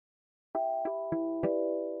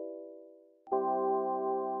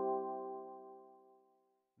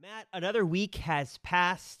another week has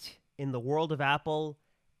passed in the world of Apple,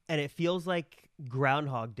 and it feels like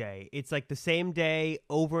Groundhog Day. It's like the same day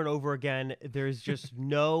over and over again. There's just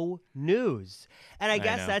no news. And I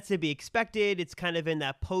guess know. that's to be expected. It's kind of in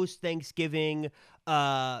that post-Thanksgiving,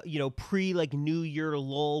 pre like New Year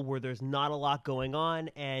lull where there's not a lot going on,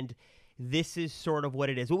 and this is sort of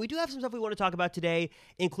what it is. But we do have some stuff we want to talk about today,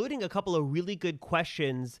 including a couple of really good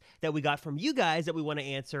questions that we got from you guys that we want to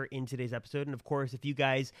answer in today's episode. And of course, if you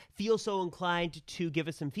guys feel so inclined to give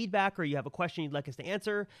us some feedback or you have a question you'd like us to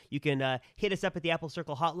answer, you can hit us up at the Apple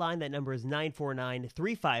Circle hotline. That number is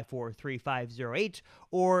 949-354-3508.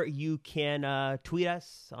 Or you can tweet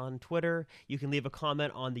us on Twitter. You can leave a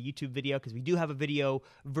comment on the YouTube video because we do have a video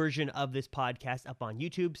version of this podcast up on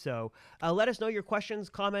YouTube. So let us know your questions,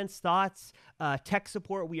 comments, thoughts. Tech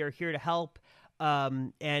support. We are here to help.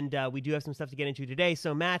 And we do have some stuff to get into today.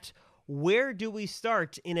 So, Matt, where do we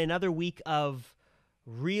start in another week of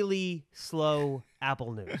really slow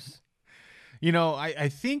Apple news? I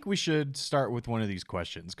think we should start with one of these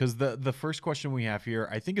questions because the first question we have here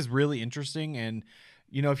I think is really interesting. And,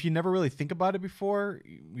 if you never really think about it before,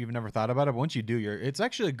 you've never thought about it, but once you do, it's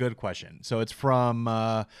actually a good question. So it's from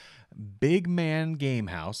Big Man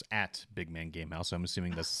Gamehouse at Big Man Gamehouse. So I'm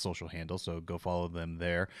assuming that's the social handle. So go follow them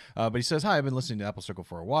there. But he says, "Hi, I've been listening to Apple Circle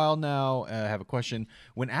for a while now. I have a question.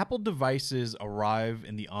 When Apple devices arrive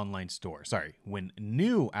in the online store, when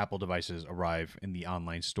new Apple devices arrive in the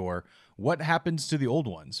online store, what happens to the old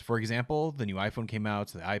ones? For example, the new iPhone came out,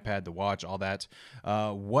 the iPad, the watch, all that.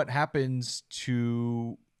 What happens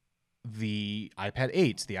to the iPad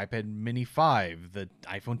 8, the iPad Mini 5, the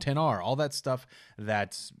iPhone XR, all that stuff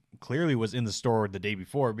that clearly was in the store the day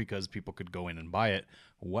before because people could go in and buy it.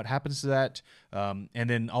 What happens to that? And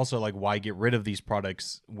then also, why get rid of these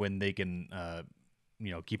products when they can,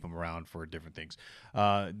 keep them around for different things?"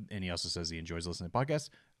 And he also says he enjoys listening to podcasts.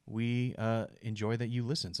 We enjoy that you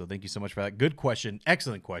listen. So thank you so much for that. Good question.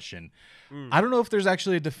 Excellent question. I don't know if there's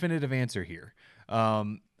actually a definitive answer here.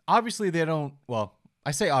 Obviously, they don't. Well, I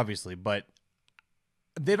say obviously, but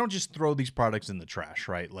they don't just throw these products in the trash,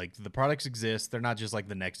 right? Like the products exist. They're not just like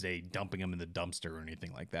the next day dumping them in the dumpster or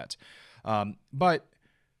anything like that. But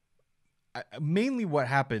mainly what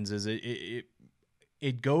happens is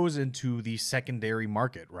it goes into the secondary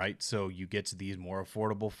market, right? So you get to these more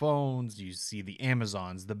affordable phones. You see the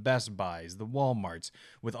Amazons, the Best Buys, the Walmarts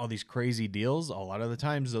with all these crazy deals. A lot of the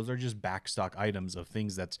times, those are just backstock items of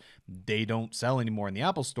things that they don't sell anymore in the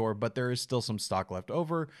Apple Store, but there is still some stock left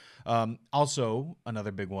over. Also,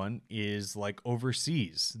 another big one is like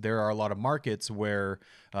overseas. There are a lot of markets where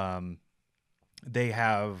they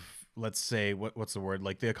have, let's say, what's the word?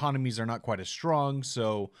 Like the economies are not quite as strong,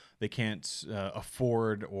 so they can't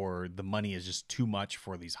afford, or the money is just too much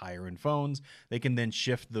for these higher end phones. They can then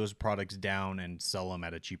shift those products down and sell them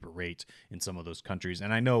at a cheaper rate in some of those countries.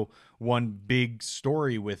 And I know one big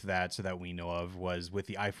story with that, so that we know of, was with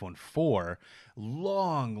the iPhone 4.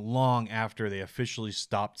 Long after they officially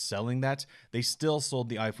stopped selling that, they still sold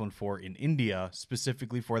the iPhone 4 in India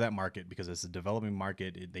specifically for that market because it's a developing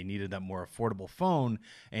market. They needed that more affordable phone.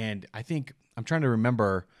 And I think, I'm trying to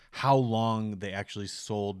remember how long they actually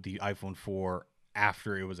sold the iPhone 4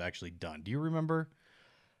 after it was actually done. Do you remember?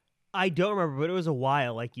 I don't remember, but it was a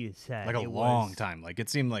while, like you said. Like a long time. Like it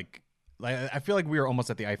seemed like I feel like we were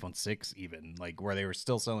almost at the iPhone 6 even, like where they were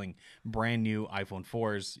still selling brand new iPhone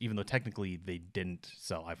 4s, even though technically they didn't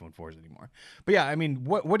sell iPhone 4s anymore. But yeah, I mean,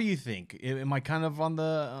 what do you think? Am I kind of on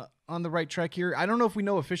the right track here? I don't know if we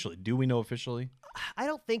know officially. Do we know officially? I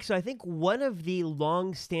don't think so. I think one of the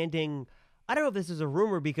long-standing, I don't know if this is a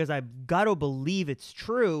rumor because I've got to believe it's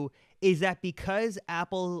true, is that because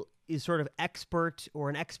Apple is sort of an expert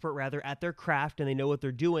rather at their craft and they know what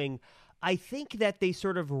they're doing, I think that they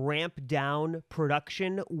sort of ramp down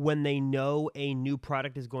production when they know a new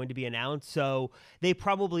product is going to be announced. So they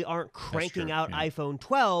probably aren't cranking out iPhone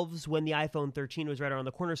 12s when the iPhone 13 was right around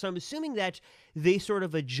the corner. So I'm assuming that they sort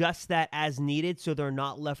of adjust that as needed so they're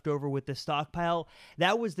not left over with the stockpile.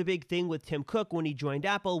 That was the big thing with Tim Cook when he joined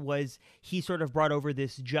Apple, was he sort of brought over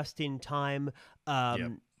this just-in-time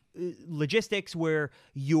logistics where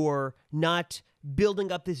you're not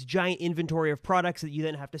building up this giant inventory of products that you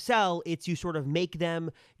then have to sell. It's you sort of make them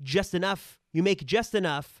just enough. You make just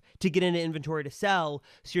enough to get into inventory to sell,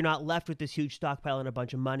 so you're not left with this huge stockpile and a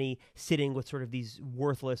bunch of money sitting with sort of these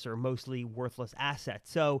worthless or mostly worthless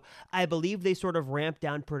assets. So I believe they sort of ramp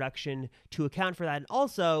down production to account for that. And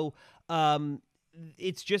also,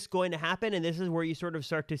 it's just going to happen, and this is where you sort of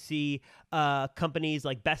start to see companies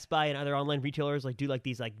like Best Buy and other online retailers like do like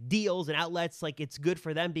these like deals and outlets. Like it's good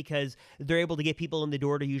for them because they're able to get people in the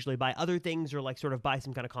door to usually buy other things or like sort of buy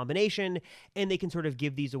some kind of combination, and they can sort of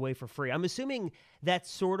give these away for free. I'm assuming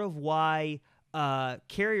that's sort of why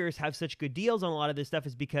carriers have such good deals on a lot of this stuff,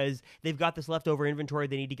 is because they've got this leftover inventory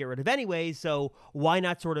they need to get rid of anyways. So why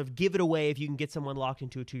not sort of give it away if you can get someone locked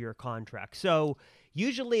into a 2-year contract? So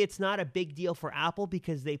usually it's not a big deal for Apple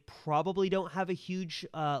because they probably don't have a huge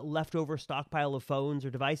leftover stockpile of phones or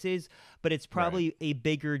devices, but it's probably a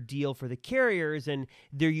bigger deal for the carriers, and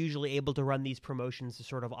they're usually able to run these promotions to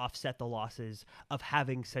sort of offset the losses of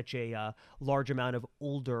having such a large amount of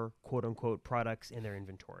older quote-unquote products in their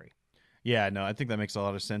inventory. Yeah, no, I think that makes a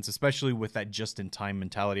lot of sense, especially with that just-in-time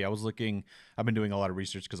mentality. I've been doing a lot of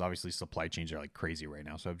research because obviously supply chains are like crazy right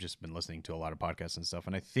now. So I've just been listening to a lot of podcasts and stuff.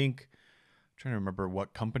 And I think, I'm trying to remember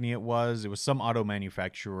what company it was. It was some auto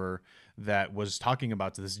manufacturer that was talking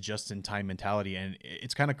about this just-in-time mentality. And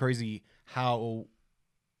it's kind of crazy how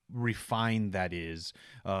refined that is.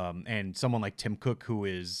 And someone like Tim Cook, who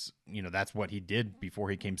is, that's what he did before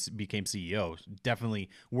he became CEO, definitely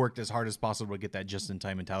worked as hard as possible to get that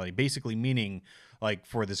just-in-time mentality. Basically meaning, like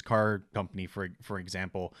for this car company, for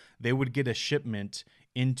example, they would get a shipment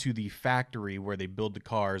into the factory where they build the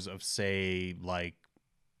cars of, say, like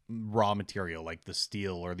raw material like the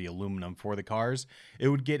steel or the aluminum for the cars. It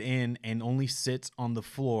would get in and only sits on the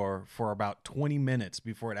floor for about 20 minutes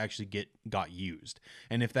before it actually got used.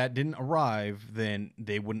 And if that didn't arrive, then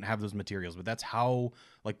they wouldn't have those materials. But that's how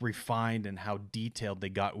like refined and how detailed they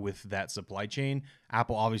got with that supply chain.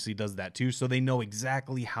 Apple obviously does that too, so they know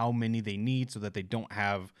exactly how many they need so that they don't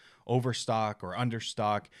have overstock or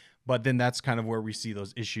understock. But then that's kind of where we see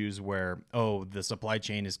those issues where, the supply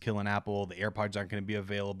chain is killing Apple. The AirPods aren't going to be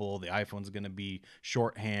available. The iPhone's going to be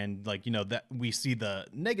shorthand. Like, that we see the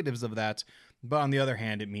negatives of that. But on the other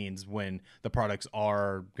hand, it means when the products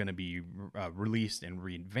are going to be released and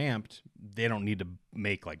revamped, they don't need to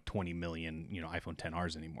make like 20 million, iPhone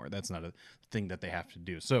XRs anymore. That's not a thing that they have to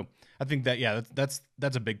do. So I think that, yeah, that's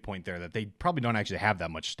a big point there, that they probably don't actually have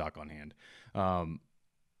that much stock on hand.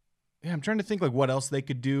 Yeah, I'm trying to think like what else they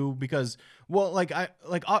could do because, well,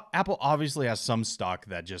 Apple obviously has some stock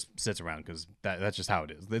that just sits around because that's just how it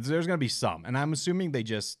is. There's going to be some, and I'm assuming they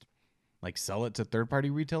just like sell it to third-party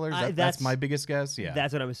retailers. That's my biggest guess. Yeah,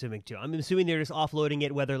 that's what I'm assuming too. I'm assuming they're just offloading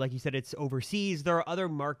it, whether, like you said, it's overseas. There are other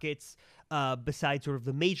markets besides sort of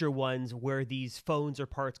the major ones where these phones or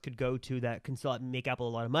parts could go to that can still make Apple a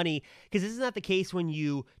lot of money. Because this is not the case when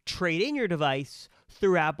you trade in your device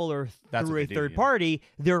through Apple or through a third party.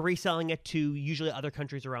 They're reselling it to usually other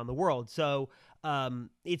countries around the world. So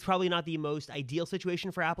it's probably not the most ideal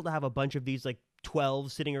situation for Apple to have a bunch of these like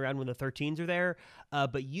 12 sitting around when the 13s are there.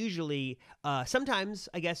 But usually, sometimes,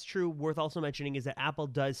 I guess worth also mentioning is that Apple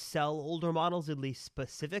does sell older models, at least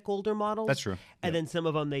specific older models. That's true. And then some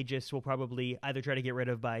of them they just will probably either try to get rid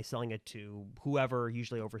of by selling it to whoever,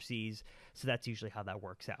 usually overseas. So that's usually how that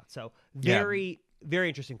works out. So very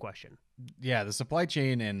interesting question. Yeah, the supply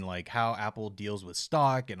chain and like how Apple deals with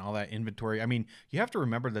stock and all that inventory. I mean, you have to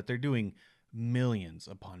remember that they're doing millions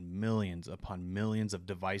upon millions upon millions of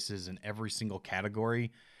devices in every single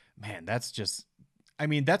category. Man, that's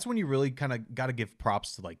when you really kind of got to give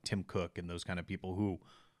props to like Tim Cook and those kind of people who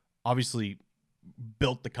obviously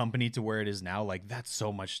built the company to where it is now. Like that's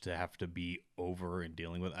so much to have to be over and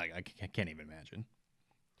dealing with. I can't even imagine.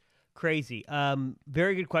 Crazy.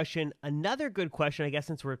 Very good question. Another good question, I guess,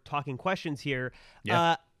 since we're talking questions here.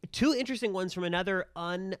 Yeah. Two interesting ones from another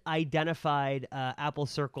unidentified Apple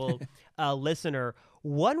Circle listener.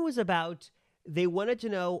 One was about, they wanted to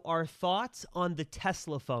know our thoughts on the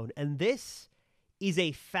Tesla phone. And this is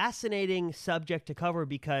a fascinating subject to cover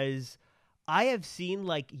because I have seen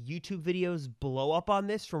like YouTube videos blow up on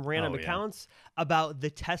this from random accounts about the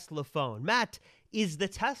Tesla phone. Matt, is the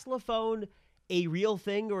Tesla phone a real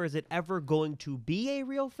thing, or is it ever going to be a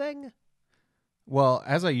real thing? Well,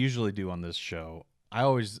 as I usually do on this show, I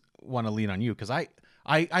always want to lean on you because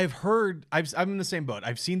I've heard, I'm in the same boat.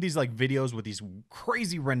 I've seen these like videos with these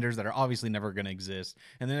crazy renders that are obviously never going to exist.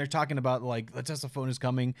 And then they're talking about like the Tesla phone is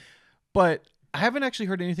coming, but I haven't actually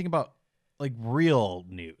heard anything about like real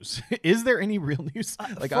news. Is there any real news?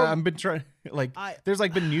 I've been trying there's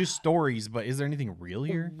like been news stories, but is there anything real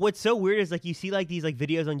here? What's so weird is like you see like these like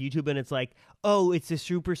videos on YouTube and it's like, oh, it's a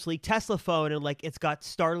super sleek Tesla phone and like it's got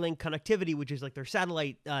Starlink connectivity, which is like their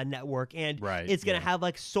satellite network, and it's gonna have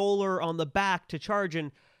like solar on the back to charge,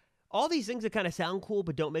 and all these things that kind of sound cool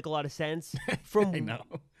but don't make a lot of sense. I know.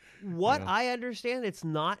 what I understand, it's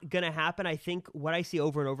not going to happen. I think what I see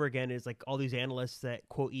over and over again is like all these analysts that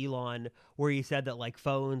quote Elon, where he said that like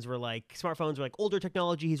smartphones were like older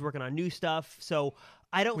technology. He's working on new stuff. So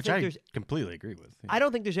I don't Which think I there's completely agree with. I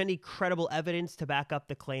don't think there's any credible evidence to back up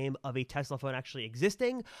the claim of a Tesla phone actually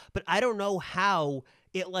existing, but I don't know how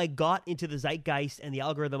it like got into the zeitgeist and the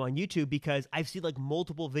algorithm on YouTube because I've seen like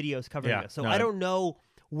multiple videos covering this. So I don't know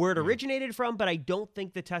where it originated from, but I don't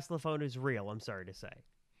think the Tesla phone is real. I'm sorry to say.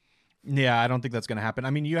 Yeah, I don't think that's going to happen. I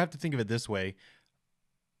mean, you have to think of it this way.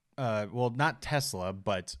 Well, not Tesla,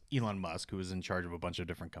 but Elon Musk, who is in charge of a bunch of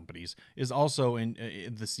different companies, is also in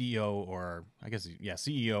the CEO, or I guess, yeah,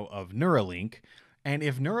 CEO of Neuralink. And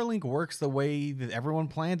if Neuralink works the way that everyone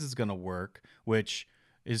plans it's going to work, which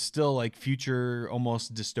is still like future,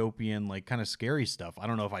 almost dystopian, like kind of scary stuff. I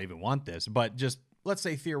don't know if I even want this, but just let's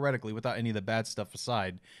say theoretically, without any of the bad stuff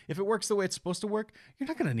aside, if it works the way it's supposed to work, you're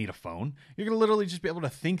not going to need a phone. You're going to literally just be able to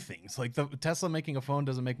think things. Like the Tesla making a phone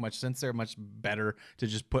doesn't make much sense there. Much better to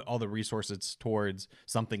just put all the resources towards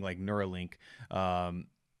something like Neuralink.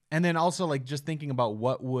 And then also like just thinking about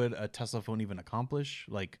what would a Tesla phone even accomplish?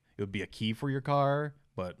 Like it would be a key for your car,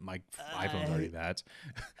 but my iPhone's already that.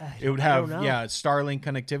 It would have, Starlink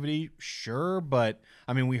connectivity, sure. But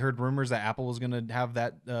I mean, we heard rumors that Apple was going to have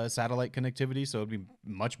that satellite connectivity. So it'd be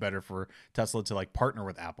much better for Tesla to like partner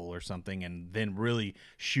with Apple or something and then really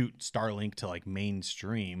shoot Starlink to like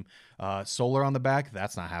mainstream. Solar on the back,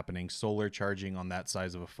 that's not happening. Solar charging on that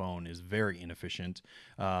size of a phone is very inefficient.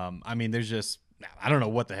 I mean, there's just, I don't know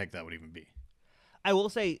what the heck that would even be. I will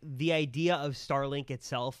say the idea of Starlink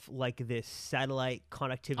itself, like this satellite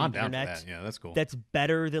connectivity internet, yeah, that's cool. That's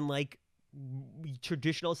better than like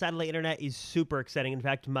traditional satellite internet is super exciting. In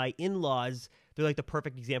fact, my in-laws, they're like the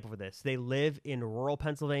perfect example for this. They live in rural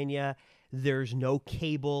Pennsylvania. There's no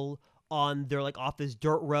cable on. They're like off this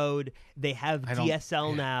dirt road. They have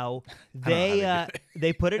DSL now.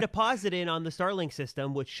 They put a deposit in on the Starlink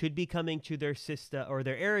system, which should be coming to their system or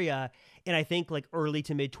their area. And I think like early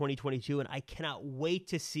to mid 2022. And I cannot wait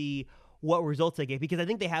to see what results they get because I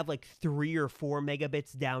think they have like 3 or 4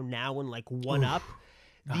 megabits down now and like 1 up.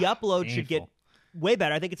 The upload should get way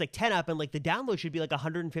better. I think it's like 10 up and like the download should be like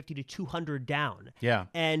 150 to 200 down. Yeah.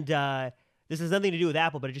 And this has nothing to do with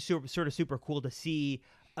Apple, but it's just sort of super cool to see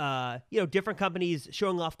different companies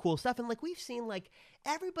showing off cool stuff. And like we've seen like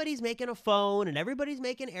everybody's making a phone and everybody's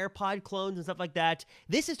making AirPod clones and stuff like that.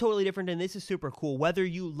 This is totally different and this is super cool. Whether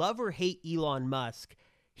you love or hate Elon Musk,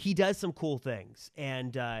 he does some cool things.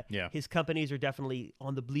 And his companies are definitely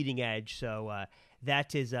on the bleeding edge. So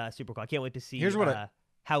that is super cool. I can't wait to see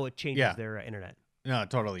how it changes their internet. No,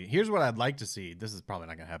 totally. Here's what I'd like to see. This is probably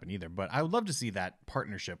not going to happen either, but I would love to see that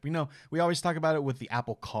partnership. You know, we always talk about it with the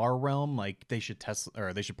Apple car realm, like they should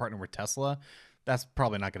partner with Tesla. That's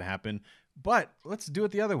probably not going to happen. But let's do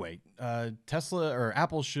it the other way. Tesla or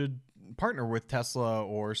Apple should partner with Tesla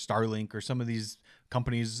or Starlink or some of these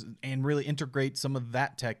companies and really integrate some of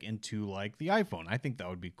that tech into like the iPhone. I think that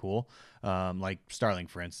would be cool. Like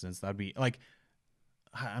Starlink, for instance, that'd be like,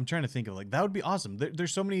 I'm trying to think of like, that would be awesome.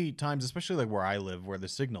 There's so many times, especially like where I live, where the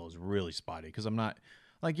signal is really spotty because I'm not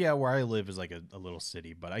like, where I live is like a little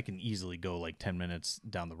city, but I can easily go like 10 minutes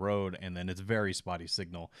down the road and then it's very spotty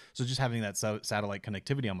signal. So just having that satellite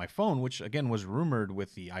connectivity on my phone, which again was rumored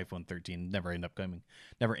with the iPhone 13, never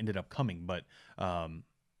ended up coming. But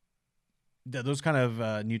those kind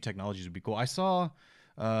of new technologies would be cool. I saw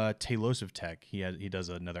Taylosive Tech. He does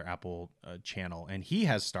another Apple channel, and he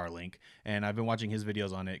has Starlink. And I've been watching his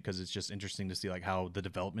videos on it because it's just interesting to see like how the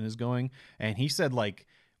development is going. And he said like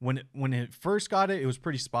when it first got it was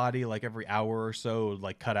pretty spotty, like every hour or so, it would,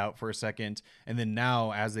 like cut out for a second. And then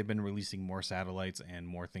now, as they've been releasing more satellites and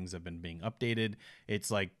more things have been being updated,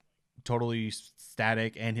 it's like totally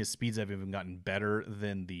static, and his speeds have even gotten better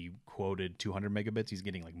than the quoted 200 megabits. He's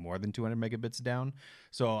getting like more than 200 megabits down.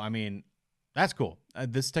 So I mean, that's cool.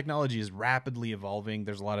 This technology is rapidly evolving.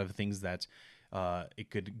 There's a lot of things that it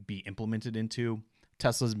could be implemented into.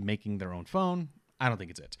 Tesla's making their own phone. I don't think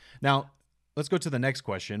it's it. Now, let's go to the next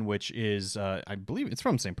question, which is, I believe it's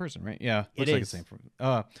from the same person, right? Yeah, looks like it's the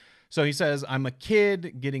same. So he says, I'm a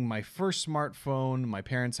kid getting my first smartphone. My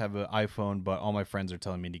parents have an iPhone, but all my friends are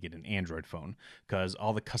telling me to get an Android phone because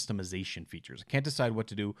all the customization features. I can't decide what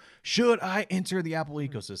to do. Should I enter the Apple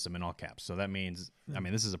ecosystem in all caps? So that means, I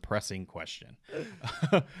mean, this is a pressing question.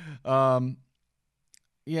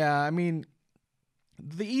 Yeah, I mean,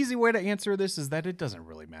 the easy way to answer this is that it doesn't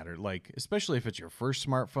really matter. Like, especially if it's your first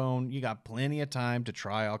smartphone, you got plenty of time to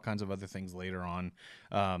try all kinds of other things later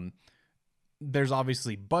on. There's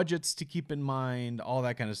obviously budgets to keep in mind, all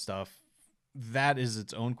that kind of stuff. that is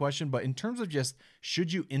its own question. But in terms of just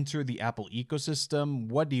should you enter the Apple ecosystem,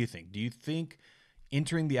 what do you think? Do you think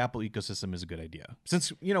entering the Apple ecosystem is a good idea?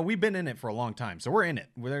 Since, we've been in it for a long time, so we're in it.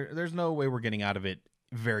 There's no way we're getting out of it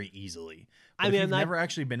very easily. But if you've never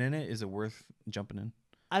actually been in it, is it worth jumping in?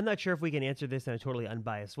 I'm not sure if we can answer this in a totally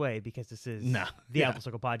unbiased way because this is the Apple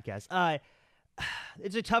Circle podcast.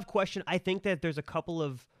 It's a tough question. I think that there's a couple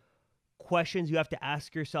of questions you have to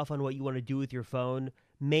ask yourself on what you want to do with your phone.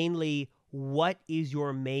 Mainly, what is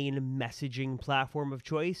your main messaging platform of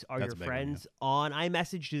choice? Are your friends on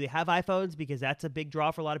iMessage? Do they have iPhones? Because that's a big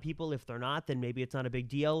draw for a lot of people. If they're not, then maybe it's not a big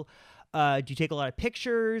deal. Do you take a lot of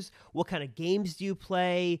pictures? What kind of games do you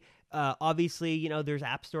play? Obviously, there's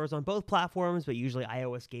app stores on both platforms, but usually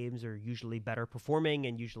iOS games are usually better performing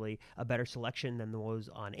and usually a better selection than those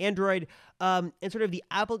on Android. And sort of the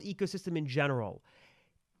Apple ecosystem in general.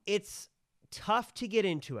 It's tough to get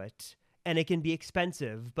into it, and it can be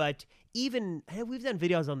expensive, but we've done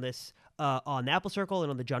videos on this on the Apple Circle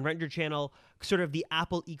and on the John Rentner channel, sort of the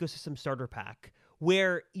Apple ecosystem starter pack,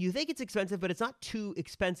 where you think it's expensive, but it's not too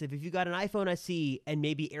expensive. If you got an iPhone SE and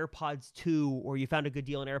maybe AirPods 2, or you found a good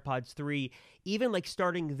deal on AirPods 3, even like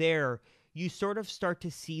starting there, you sort of start to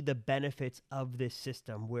see the benefits of this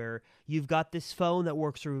system where you've got this phone that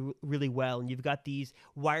works really well, and you've got these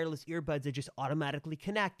wireless earbuds that just automatically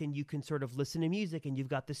connect, and you can sort of listen to music, and you've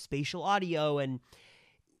got this spatial audio. And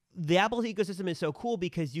the Apple ecosystem is so cool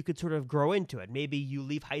because you could sort of grow into it. Maybe you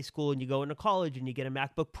leave high school and you go into college and you get a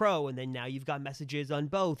MacBook Pro, and then now you've got messages on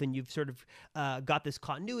both, and you've sort of got this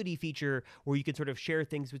continuity feature where you can sort of share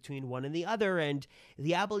things between one and the other. And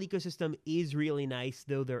the Apple ecosystem is really nice,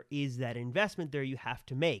 though there is that investment there you have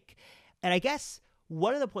to make. And I guess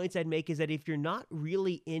one of the points I'd make is that if you're not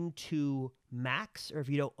really into Macs, or if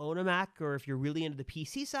you don't own a Mac, or if you're really into the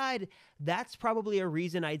PC side, that's probably a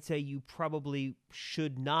reason I'd say you probably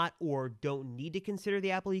should not or don't need to consider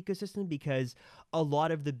the Apple ecosystem, because a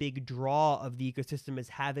lot of the big draw of the ecosystem is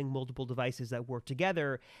having multiple devices that work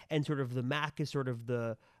together, and sort of the Mac is sort of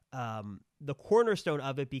the cornerstone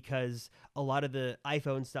of it, because a lot of the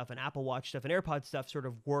iPhone stuff and Apple Watch stuff and AirPods stuff sort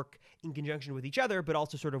of work in conjunction with each other, but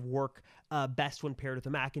also sort of work best when paired with a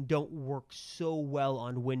Mac, and don't work so well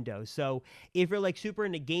on Windows. So if you're like super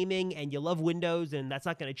into gaming and you love Windows and that's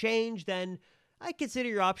not going to change, then I consider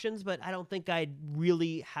your options, but I don't think I'd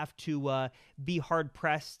really have to be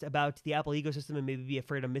hard-pressed about the Apple ecosystem and maybe be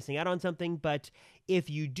afraid of missing out on something. But if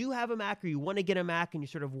you do have a Mac, or you want to get a Mac and you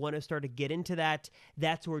sort of want to start to get into that,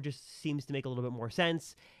 that's where it just seems to make a little bit more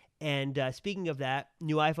sense. And speaking of that,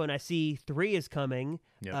 new iPhone SE 3 is coming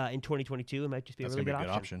in 2022. It might just be a really good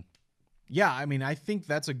option. Yeah, I mean, I think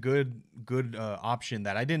that's a good option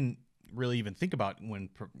that I didn't really even think about when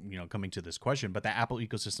coming to this question. But the Apple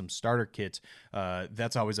ecosystem starter kit,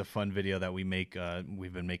 that's always a fun video that we make.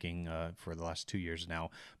 We've been making for the last 2 years now.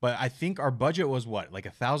 But I think our budget was what, like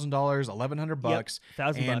 $1,000, $1,100,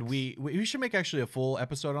 $1,000, and we should make actually a full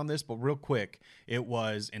episode on this. But real quick, it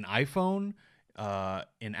was an iPhone,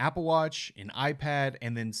 an Apple Watch, an iPad,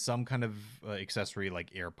 and then some kind of accessory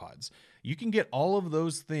like AirPods. You can get all of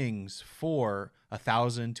those things for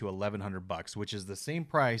 $1,000 to $1,100, which is the same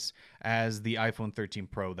price as the iPhone 13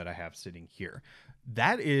 Pro that I have sitting here.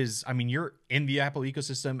 That is, I mean, you're in the Apple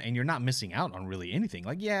ecosystem and you're not missing out on really anything.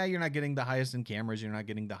 Like, yeah, you're not getting the highest in cameras, you're not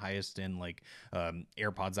getting the highest in like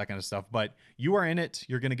AirPods, that kind of stuff, but you are in it.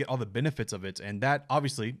 You're going to get all the benefits of it, and that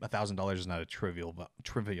obviously $1,000 is not a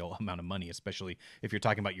trivial amount of money, especially if you're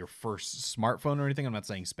talking about your first smartphone or anything. I'm not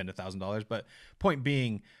saying spend $1,000, but point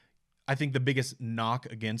being, I think the biggest knock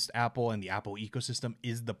against Apple and the Apple ecosystem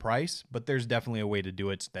is the price, but there's definitely a way to do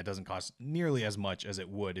it that doesn't cost nearly as much as it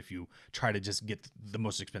would if you try to just get the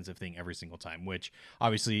most expensive thing every single time, which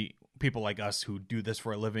obviously people like us who do this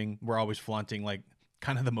for a living, we're always flaunting like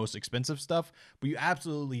kind of the most expensive stuff, but you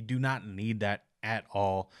absolutely do not need that at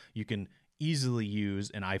all. You can easily use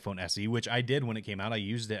an iPhone SE, which I did when it came out. I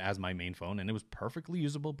used it as my main phone and it was perfectly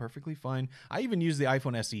usable, perfectly fine. I even used the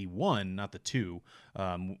iPhone SE 1, not the 2,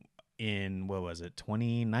 in, what was it,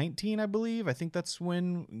 2019, I believe. I think that's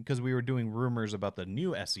when, because we were doing rumors about the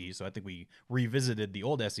new SE, so I think we revisited the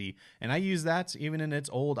old SE, and I used that even in its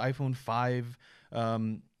old iPhone 5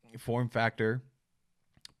 form factor.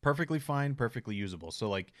 Perfectly fine, perfectly usable. So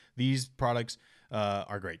like these products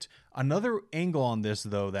are great. Another angle on this,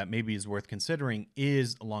 though, that maybe is worth considering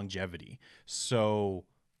is longevity. So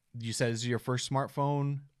you said this is your first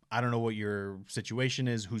smartphone. I don't know what your situation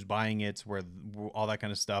is, who's buying it, where all that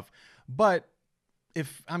kind of stuff. But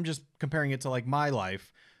if I'm just comparing it to like my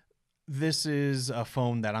life, this is a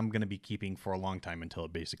phone that I'm going to be keeping for a long time until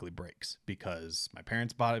it basically breaks, because my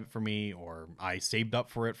parents bought it for me, or I saved up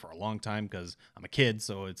for it for a long time because I'm a kid,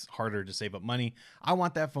 so it's harder to save up money. I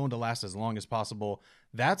want that phone to last as long as possible.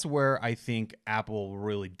 That's where I think Apple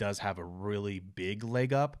really does have a really big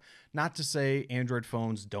leg up. Not to say Android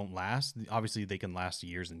phones don't last. Obviously, they can last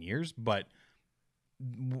years and years, but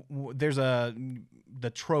there's the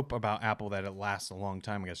trope about Apple that it lasts a long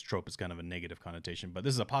time. I guess trope is kind of a negative connotation, but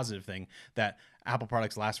this is a positive thing, that Apple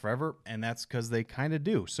products last forever, and that's because they kind of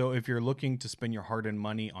do. So if you're looking to spend your hard-earned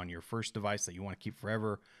money on your first device that you want to keep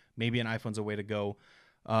forever, maybe an iPhone's a way to go.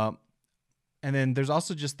 And then there's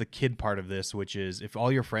also just the kid part of this, which is if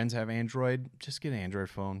all your friends have Android, just get an Android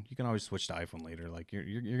phone. You can always switch to iPhone later. Like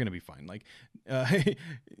you're gonna be fine. Like,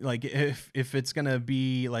 like if it's gonna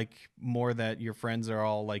be like more that your friends are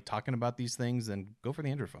all like talking about these things, then go for the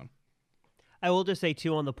Android phone. I will just say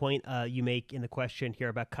too, on the point you make in the question here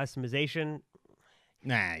about customization.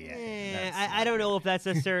 Nah, yeah. I don't know if that's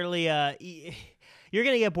necessarily. You're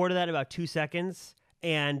gonna get bored of that in about 2 seconds.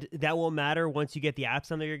 And that won't matter once you get the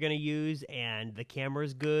apps on there you're going to use and the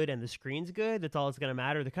camera's good and the screen's good. That's all that's going to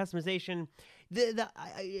matter. The customization,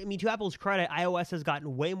 I mean, to Apple's credit, iOS has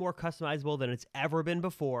gotten way more customizable than it's ever been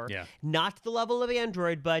before. Yeah. Not to the level of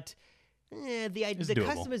Android, but the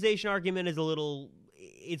customization argument is a little,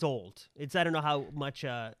 it's old. I don't know how much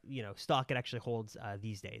stock it actually holds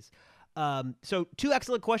these days. So 2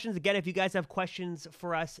 excellent questions. Again, if you guys have questions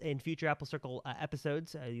for us in future Apple Circle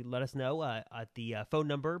episodes, you let us know at the phone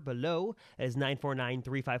number below is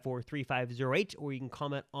 949-354-3508, or you can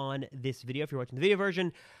comment on this video if you're watching the video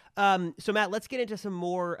version. So Matt, let's get into some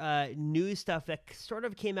more news stuff that sort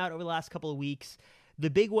of came out over the last couple of weeks. The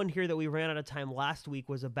big one here that we ran out of time last week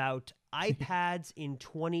was about iPads in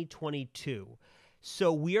 2022.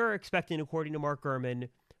 So we are expecting, according to Mark Gurman,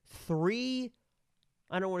 3,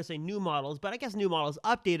 I don't want to say new models, but I guess new models,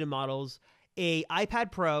 updated models, a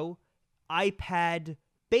iPad Pro, iPad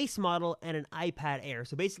base model, and an iPad Air.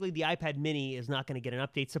 So basically the iPad mini is not going to get an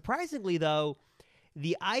update. Surprisingly though,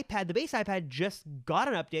 the base iPad just got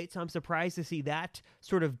an update, so I'm surprised to see that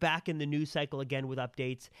sort of back in the news cycle again with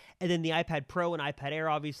updates. And then the iPad Pro and iPad Air,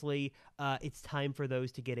 obviously, it's time for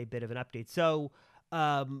those to get a bit of an update. So,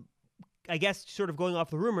 I guess sort of going off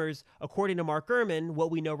the rumors, according to Mark Gurman,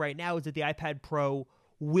 what we know right now is that the iPad Pro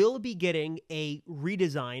will be getting a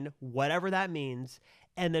redesign, whatever that means,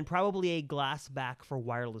 and then probably a glass back for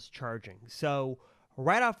wireless charging. So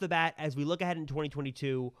right off the bat, as we look ahead in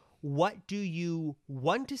 2022, what do you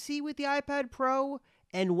want to see with the iPad Pro,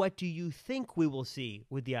 and what do you think we will see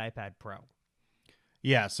with the iPad Pro?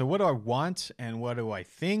 Yeah, so what do I want and what do I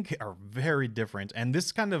think are very different. And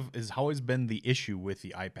this kind of has always been the issue with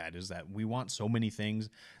the iPad, is that we want so many things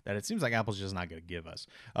that it seems like Apple's just not going to give us.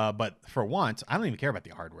 But for want, I don't even care about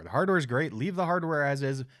the hardware. The hardware is great. Leave the hardware as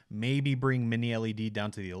is. Maybe bring mini LED down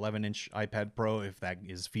to the 11-inch iPad Pro if that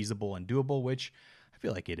is feasible and doable, which I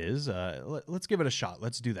feel like it is. Let's give it a shot.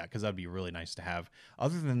 Let's do that, because that'd be really nice to have.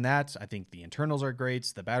 Other than that, I think the internals are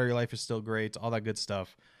great. The battery life is still great. All that good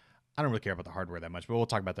stuff. I don't really care about the hardware that much, but we'll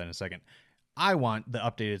talk about that in a second. I want the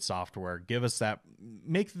updated software. Give us that.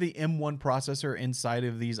 Make the M1 processor inside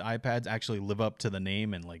of these iPads actually live up to the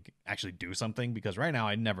name and like actually do something, because right now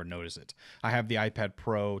I never notice it. I have the iPad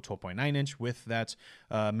Pro 12.9-inch with that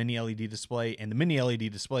mini LED display, and the mini LED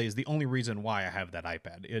display is the only reason why I have that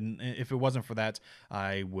iPad. And if it wasn't for that,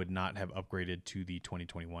 I would not have upgraded to the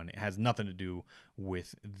 2021. It has nothing to do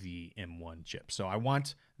with the M1 chip. So I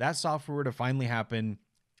want that software to finally happen.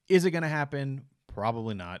 Is it going to happen?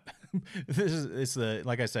 Probably not. It's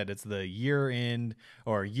like I said, it's the year end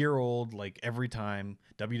or year old. Like every time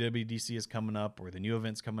WWDC is coming up or the new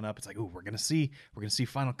event's coming up, it's like, oh, we're gonna see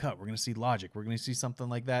Final Cut, we're gonna see Logic, we're gonna see something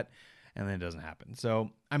like that, and then it doesn't happen. So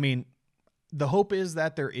I mean, the hope is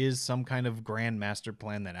that there is some kind of grand master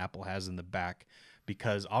plan that Apple has in the back,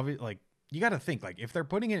 because obviously, like, you got to think, like, if they're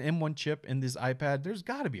putting an M1 chip in this iPad, there's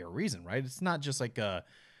got to be a reason, right? It's not just like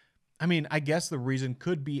I guess the reason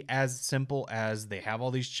could be as simple as they have all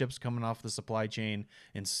these chips coming off the supply chain.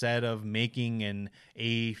 Instead of making an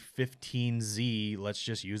A15Z, let's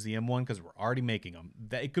just use the M1 because we're already making them.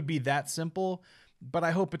 It could be that simple, but I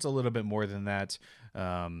hope it's a little bit more than that.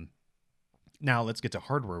 Now let's get to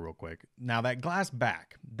hardware real quick. Now that glass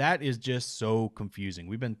back, that is just so confusing.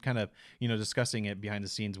 We've been kind of, discussing it behind the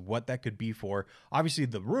scenes, what that could be for. Obviously,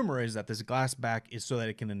 the rumor is that this glass back is so that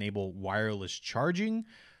it can enable wireless charging.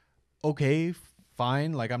 Okay,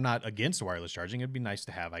 fine. Like, I'm not against wireless charging. It'd be nice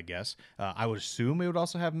to have, I guess. I would assume it would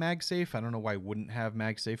also have MagSafe. I don't know why it wouldn't have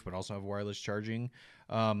MagSafe, but also have wireless charging.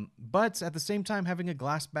 But at the same time, having a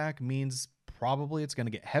glass back means probably it's going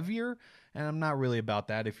to get heavier. and I'm not really about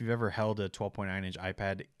that. If you've ever held a 12.9-inch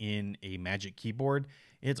iPad in a Magic Keyboard,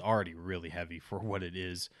 it's already really heavy for what it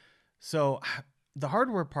is. So the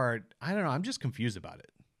hardware part, I don't know. I'm just confused about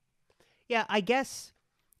it. Yeah, I guess,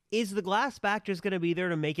 is the glass back just going to be there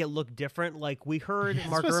to make it look different? Like we heard Yeah,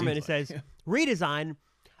 Mark that's what Gurman, it it seems says, like. redesign.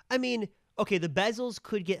 I mean, okay, the bezels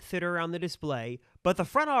could get thinner around the display, but the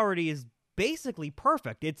front already is basically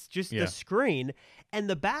perfect. It's just Yeah. the screen. And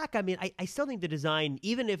the back, I mean, I still think the design,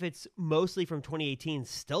 even if it's mostly from 2018,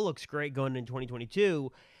 still looks great going in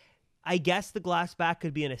 2022. I guess the glass back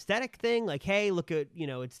could be an aesthetic thing, like, hey, look at,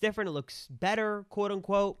 it's different, it looks better, quote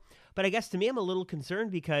unquote. But I guess to me, I'm a little concerned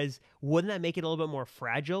because wouldn't that make it a little bit more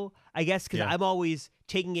fragile? I guess because Yeah. I'm always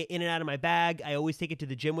taking it in and out of my bag. I always take it to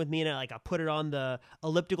the gym with me, and I put it on the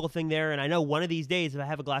elliptical thing there. And I know one of these days, if I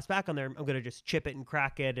have a glass back on there, I'm gonna just chip it and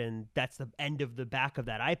crack it, and that's the end of the back of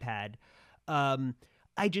that iPad.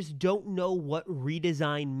 I just don't know what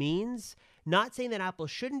redesign means. Not saying that Apple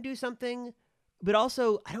shouldn't do something, but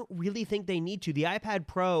also I don't really think they need to. The iPad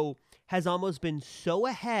Pro has almost been so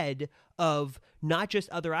ahead of not just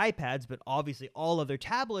other iPads, but obviously all other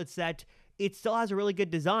tablets that it still has a really good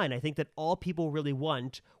design. I think that all people really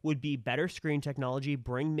want would be better screen technology,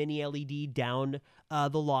 bring mini LED down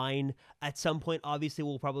the line. At some point, obviously,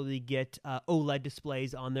 we'll probably get OLED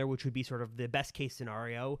displays on there, which would be sort of the best case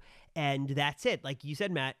scenario. And that's it. Like you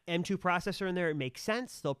said, Matt, M2 processor in there, it makes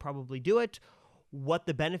sense. They'll probably do it. What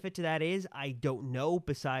the benefit to that is, I don't know,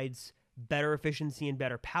 besides better efficiency and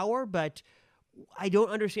better power, but I don't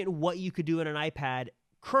understand what you could do in an iPad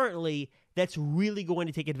currently that's really going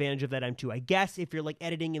to take advantage of that M2. I guess if you're like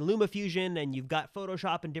editing in LumaFusion and you've got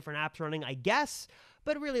Photoshop and different apps running, I guess,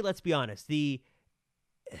 but really, let's be honest,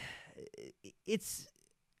 it's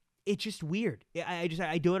just weird.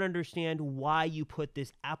 I don't understand why you put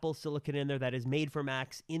this Apple Silicon in there that is made for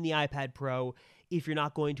Macs in the iPad Pro if you're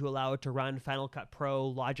not going to allow it to run Final Cut Pro,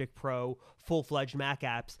 Logic Pro, full-fledged Mac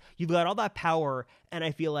apps. You've got all that power, and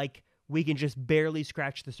I feel like we can just barely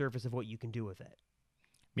scratch the surface of what you can do with it.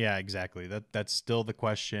 Yeah, exactly. That's still the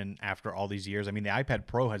question after all these years. I mean, the iPad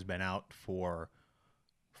Pro has been out for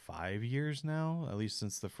 5 years now, at least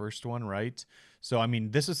since the first one, right? So, I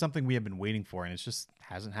mean, this is something we have been waiting for, and it just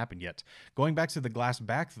hasn't happened yet. Going back to the glass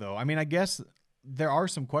back, though, I mean, I guess there are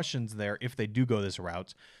some questions there if they do go this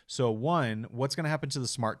route. So, one, what's going to happen to the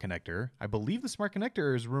smart connector? I believe the smart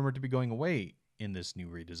connector is rumored to be going away in this new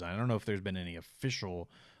redesign. I don't know if there's been any official,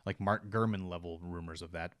 like Mark Gurman level rumors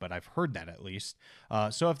of that, but I've heard that at least.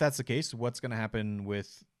 So if that's the case, what's going to happen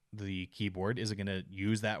with the keyboard? Is it going to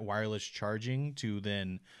use that wireless charging to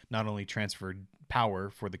then not only transfer power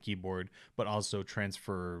for the keyboard, but also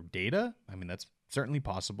transfer data? I mean, that's certainly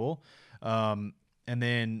possible. And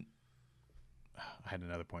then I had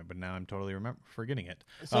another point, but now I'm totally forgetting it.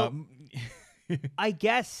 So I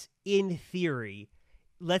guess in theory,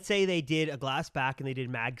 let's say they did a glass back and they did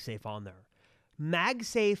MagSafe on there.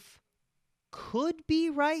 MagSafe could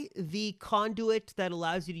be, right, the conduit that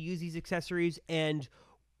allows you to use these accessories. And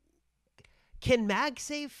can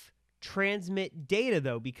MagSafe transmit data,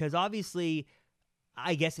 though? Because obviously,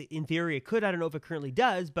 I guess in theory it could. I don't know if it currently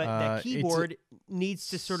does, but that keyboard needs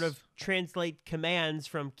to sort of translate commands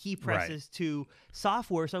from key presses to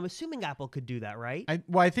software. So I'm assuming Apple could do that, right?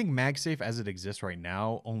 I think MagSafe as it exists right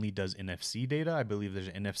now only does NFC data. I believe there's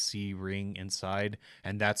an NFC ring inside,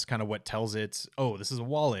 and that's kind of what tells it, oh, this is a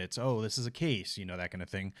wallet, oh, this is a case, that kind of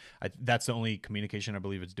thing. That's the only communication I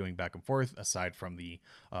believe it's doing back and forth, aside from the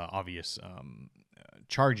obvious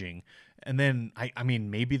charging. And then I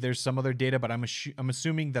mean, maybe there's some other data, but I'm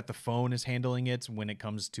assuming that the phone is handling it when it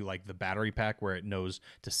comes to like the battery pack, where it knows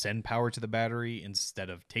to send power to the battery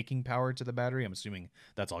instead of taking power to the battery. I'm assuming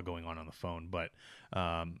that's all going on the phone. But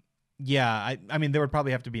yeah, I mean, there would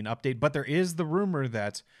probably have to be an update. But there is the rumor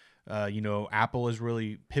that Apple is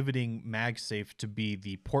really pivoting MagSafe to be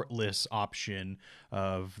the portless option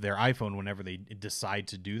of their iPhone whenever they decide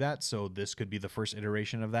to do that. So this could be the first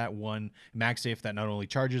iteration of that one MagSafe that not only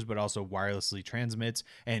charges but also wirelessly transmits,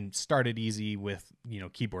 and started easy with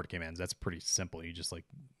keyboard commands. That's pretty simple. You just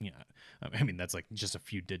I mean, that's like just a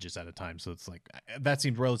few digits at a time. So it's like that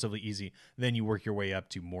seems relatively easy. Then you work your way up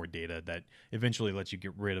to more data that eventually lets you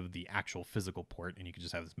get rid of the actual physical port, and you can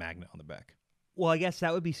just have this magnet on the back. Well, I guess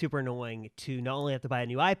that would be super annoying to not only have to buy a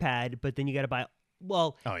new iPad, but then you got to buy,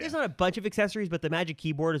 there's not a bunch of accessories, but the Magic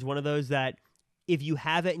Keyboard is one of those that if you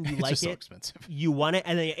have it and you like just so it, expensive. You want it,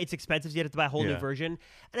 and then it's expensive, so you have to buy a whole new version.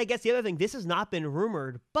 And I guess the other thing, this has not been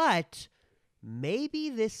rumored, but maybe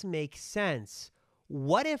this makes sense.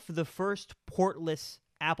 What if the first portless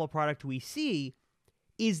Apple product we see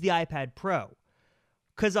is the iPad Pro?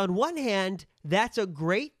 Because on one hand, that's a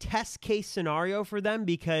great test case scenario for them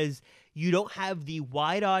because you don't have the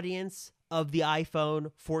wide audience of the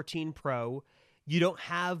iPhone 14 Pro. You don't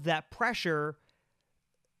have that pressure.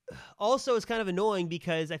 Also, it's kind of annoying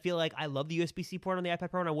because I feel like I love the USB-C port on the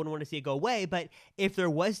iPad Pro and I wouldn't want to see it go away. But if there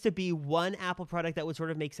was to be one Apple product that would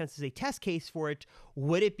sort of make sense as a test case for it,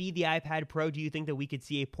 would it be the iPad Pro? Do you think that we could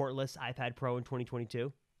see a portless iPad Pro in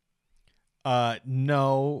 2022?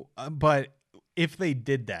 No, but if they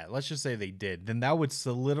did that, let's just say they did, then that would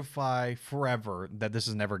solidify forever that this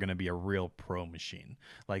is never going to be a real Pro machine.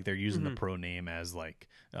 Like they're using the Pro name as like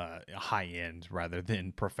high end rather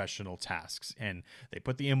than professional tasks. And they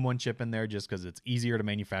put the M1 chip in there just because it's easier to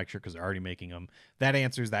manufacture because they're already making them. That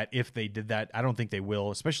answers that. If they did that, I don't think they will,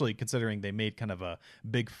 especially considering they made kind of a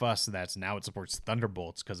big fuss that's now it supports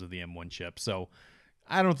Thunderbolts because of the M1 chip. So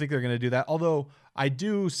I don't think they're going to do that. Although I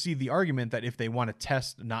do see the argument that if they want to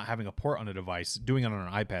test not having a port on a device, doing it on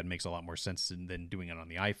an iPad makes a lot more sense than doing it on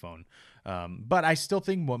the iPhone. But I still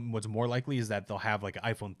think what's more likely is that they'll have like an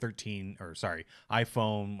iPhone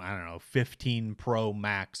 15 Pro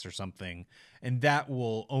Max or something. And that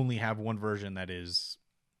will only have one version that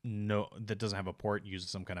doesn't have a port, uses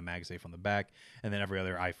some kind of MagSafe on the back, and then every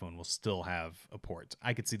other iPhone will still have a port.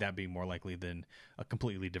 I could see that being more likely than a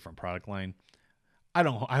completely different product line. I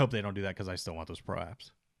hope they don't do that because I still want those Pro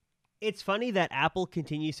apps. It's funny that Apple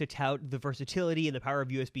continues to tout the versatility and the power of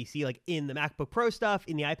USB-C, like in the MacBook Pro stuff,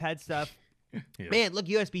 in the iPad stuff. Yeah. Man, look,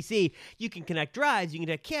 USB-C, you can connect drives, you can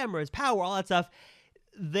connect cameras, power, all that stuff.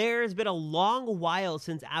 There's been a long while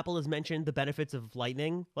since Apple has mentioned the benefits of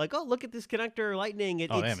Lightning. Like, oh, look at this connector, Lightning. They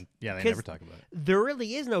never talk about it. There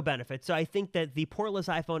really is no benefit. So I think that the portless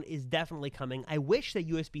iPhone is definitely coming. I wish that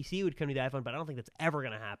USB-C would come to the iPhone, but I don't think that's ever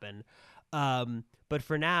going to happen. But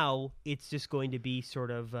for now, it's just going to be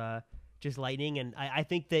sort of just Lightning. And I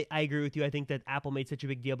think that I agree with you. I think that Apple made such a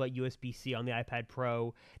big deal about USB-C on the iPad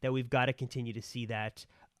Pro that we've got to continue to see that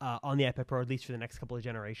on the iPad Pro, at least for the next couple of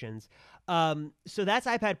generations. So that's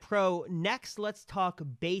iPad Pro. Next, let's talk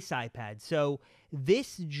base iPad. So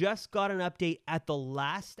this just got an update at the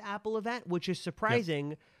last Apple event, which is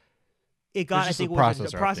surprising. Yep. It got, I think, a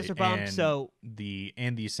processor bump. So the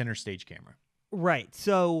center stage camera. Right.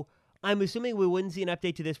 So I'm assuming we wouldn't see an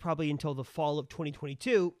update to this probably until the fall of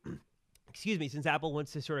 2022. Excuse me, since Apple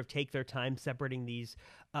wants to sort of take their time separating these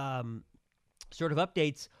sort of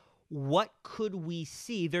updates. What could we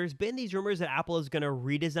see? There's been these rumors that Apple is going to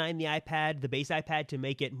redesign the iPad, the base iPad, to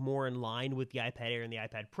make it more in line with the iPad Air and the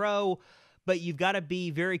iPad Pro. But you've got to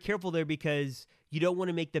be very careful there because you don't want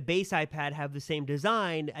to make the base iPad have the same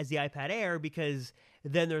design as the iPad Air because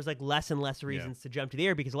then there's like less and less reasons to jump to the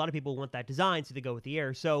Air because a lot of people want that design, so they go with the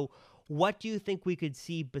Air. So what do you think we could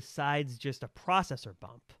see besides just a processor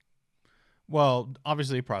bump? Well,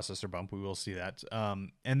 obviously a processor bump. We will see that.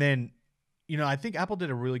 And then, I think Apple did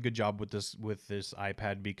a really good job with this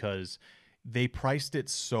iPad because they priced it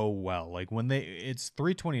so well. Like it's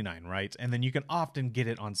 $329, right? And then you can often get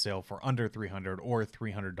it on sale for under $300 or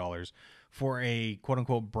 $300 for a quote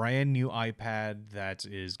unquote brand new iPad that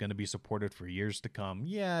is going to be supported for years to come.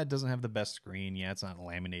 Yeah, it doesn't have the best screen. Yeah, it's not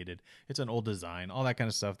laminated. It's an old design, all that kind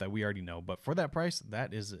of stuff that we already know. But for that price,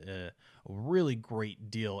 that is a really great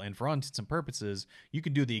deal. And for all intents and purposes, you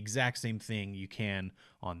can do the exact same thing you can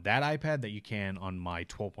on that iPad that you can on my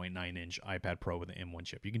 12.9-inch iPad Pro with an M1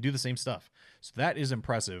 chip. You can do the same stuff. So that is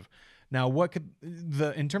impressive. Now,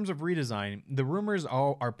 in terms of redesign, the rumors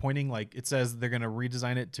are pointing like it says they're going to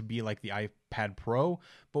redesign it to be like the iPad Pro,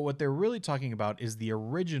 but what they're really talking about is the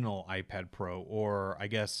original iPad Pro, or I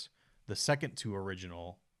guess the second to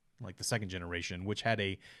original, like the second generation, which had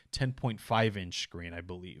a 10.5-inch screen, I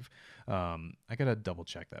believe. I got to double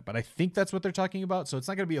check that, but I think that's what they're talking about. So it's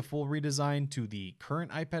not going to be a full redesign to the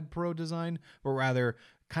current iPad Pro design, but rather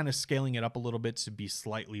kind of scaling it up a little bit to be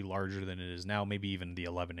slightly larger than it is now, maybe even the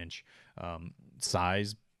 11-inch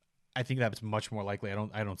size. I think that's much more likely.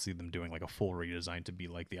 I don't see them doing like a full redesign to be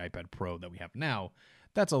like the iPad Pro that we have now.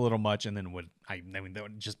 That's a little much, and then that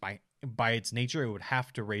would just by its nature, it would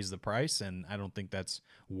have to raise the price, and I don't think that's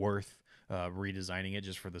worth redesigning it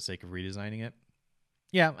just for the sake of redesigning it.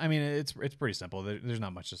 Yeah, I mean it's pretty simple. There's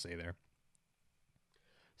not much to say there.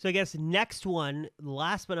 So I guess next one,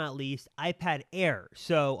 last but not least, iPad Air.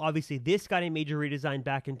 So obviously this got a major redesign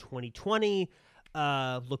back in 2020.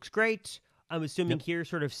 Looks great. I'm assuming here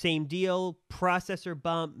sort of same deal. Processor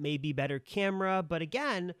bump, maybe better camera. But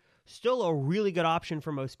again, still a really good option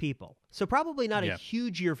for most people. So probably not a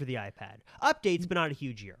huge year for the iPad. Updates, but not a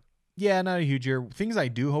huge year. Yeah, not a huge year. Things I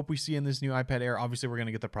do hope we see in this new iPad Air, obviously we're going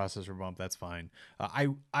to get the processor bump. That's fine.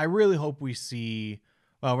 I really hope we see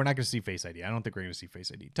Well, we're not going to see Face ID. I don't think we're going to see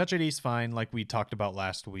Face ID. Touch ID is fine, like we talked about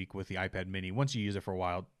last week with the iPad Mini. Once you use it for a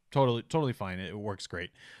while, totally fine. It works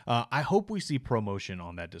great. I hope we see ProMotion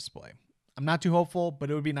on that display. I'm not too hopeful, but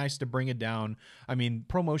it would be nice to bring it down. I mean,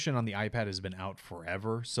 ProMotion on the iPad has been out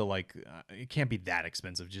forever, so like it can't be that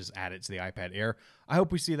expensive. Just add it to the iPad Air. I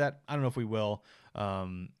hope we see that. I don't know if we will,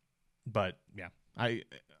 but yeah, the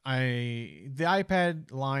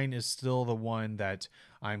iPad line is still the one that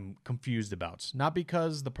I'm confused about. Not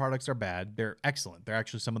because the products are bad. They're excellent. They're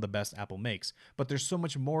actually some of the best Apple makes, but there's so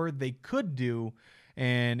much more they could do.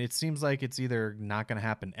 And it seems like it's either not going to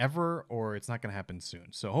happen ever or it's not going to happen soon.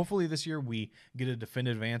 So hopefully this year we get a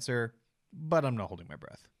definitive answer, but I'm not holding my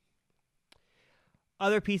breath.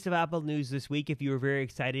 Other piece of Apple news this week, if you were very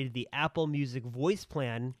excited, the Apple Music voice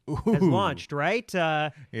plan has launched, right?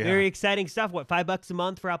 Very exciting stuff. What, $5 a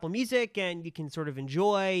month for Apple Music, and you can sort of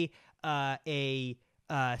enjoy a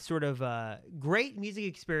sort of great music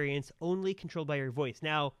experience only controlled by your voice.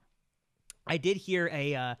 Now, I did hear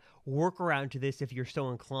a workaround to this if you're so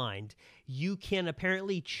inclined. You can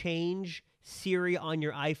apparently change Siri on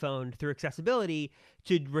your iPhone through accessibility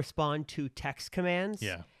to respond to text commands.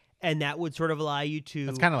 Yeah. And that would sort of allow you to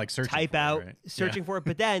That's kind of like type out searching for it.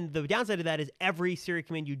 But then the downside of that is every Siri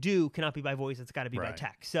command you do cannot be by voice. It's got to be by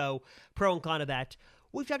text. So pro and con of that.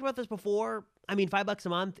 We've talked about this before. I mean, $5 a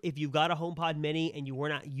month, if you've got a HomePod Mini and you were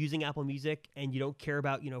not using Apple Music and you don't care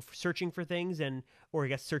about, searching for things or I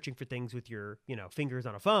guess searching for things with your, fingers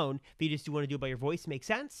on a phone, if you just want to do it by your voice, makes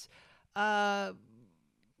sense.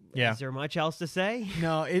 Is there much else to say?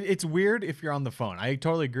 No, it's weird if you're on the phone. I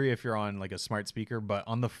totally agree if you're on like a smart speaker, but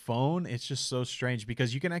on the phone, it's just so strange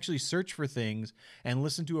because you can actually search for things and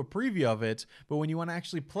listen to a preview of it. But when you want to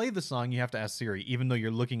actually play the song, you have to ask Siri, even though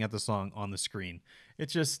you're looking at the song on the screen.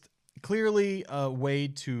 It's just clearly a way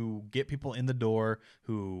to get people in the door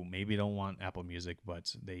who maybe don't want Apple Music,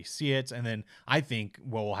 but they see it. And then I think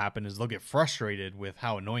what will happen is they'll get frustrated with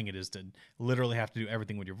how annoying it is to literally have to do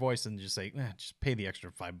everything with your voice and just say, just pay the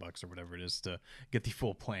extra $5 or whatever it is to get the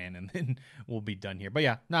full plan. And then we'll be done here. But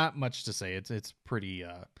yeah, not much to say. It's pretty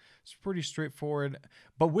straightforward.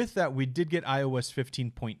 But with that, we did get iOS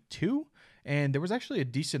 15.2. And there was actually a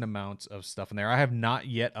decent amount of stuff in there. I have not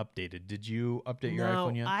yet updated. Did you update your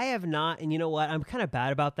iPhone yet? I have not. And you know what? I'm kind of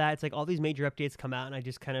bad about that. It's like all these major updates come out and I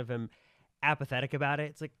just kind of am apathetic about it.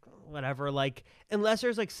 It's like, whatever. Like, unless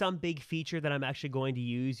there's like some big feature that I'm actually going to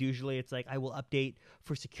use, usually it's like I will update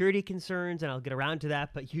for security concerns and I'll get around to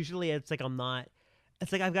that. But usually it's like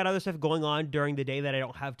it's like I've got other stuff going on during the day that I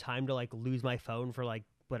don't have time to like lose my phone for like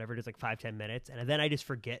whatever it is, like 5-10 minutes, and then I just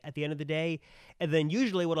forget at the end of the day. And then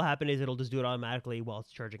usually what'll happen is it'll just do it automatically while it's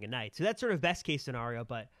charging at night. So that's sort of best case scenario.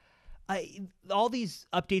 But all these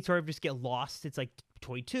updates sort of just get lost. It's like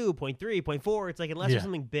 0.2, 0.3, 0.4. It's like unless there's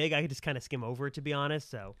something big, I could just kind of skim over it, to be honest.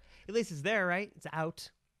 So at least it's there, right? It's out.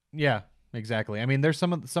 Yeah. Exactly. I mean, there's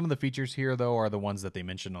some of the features here, though, are the ones that they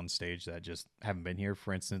mentioned on stage that just haven't been here.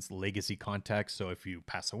 For instance, legacy context. So if you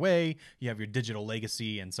pass away, you have your digital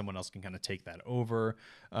legacy and someone else can kind of take that over.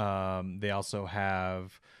 They also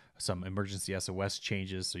have some emergency SOS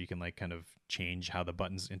changes. So you can like kind of change how the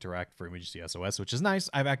buttons interact for emergency SOS, which is nice.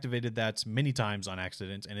 I've activated that many times on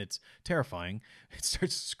accident and it's terrifying. It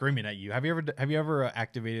starts screaming at you. Have you ever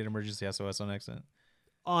activated emergency SOS on accident?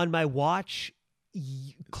 On my watch,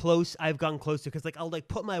 I've gotten close to, because like I'll like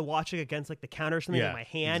put my watch like against like the counter or something in my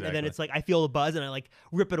hand, and then it's like I feel a buzz and I like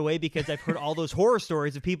rip it away because I've heard all those horror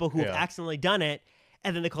stories of people who have accidentally done it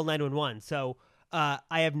and then they call 911. So I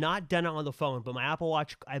have not done it on the phone, but my Apple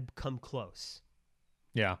Watch, I've come close.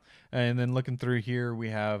 Yeah. And then looking through here, we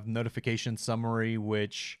have notification summary,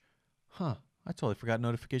 which I totally forgot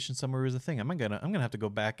notification summary was a thing. I'm gonna have to go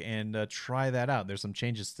back and try that out. There's some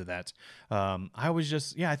changes to that.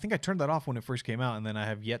 I think I turned that off when it first came out, and then I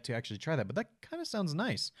have yet to actually try that. But that kind of sounds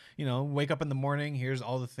nice. Wake up in the morning. Here's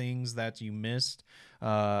all the things that you missed.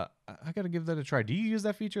 I got to give that a try. Do you use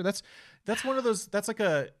that feature? That's one of those. That's like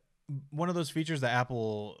one of those features that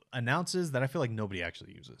Apple announces that I feel like nobody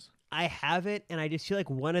actually uses. I have it, and I just feel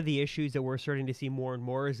like one of the issues that we're starting to see more and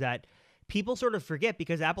more is that people sort of forget,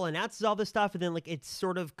 because Apple announces all this stuff and then like it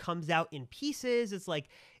sort of comes out in pieces. It's like,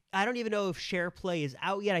 I don't even know if SharePlay is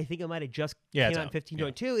out yet. I think it might have just came out in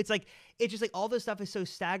 15.2. Yeah. It's just like all this stuff is so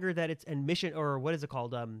staggered that it's mission, or what is it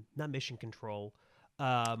called? Not mission control.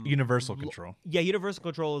 Universal control. Yeah, universal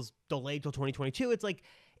control is delayed till 2022. It's like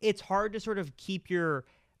it's hard to sort of keep your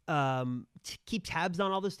keep tabs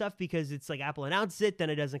on all this stuff, because it's like Apple announces it, then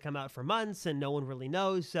it doesn't come out for months and no one really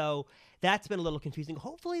knows. So That's been a little confusing.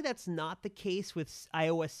 Hopefully that's not the case with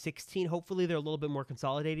iOS 16. Hopefully they're a little bit more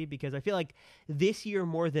consolidated, because I feel like this year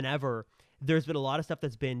more than ever, there's been a lot of stuff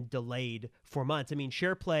that's been delayed for months. I mean,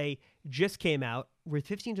 SharePlay just came out with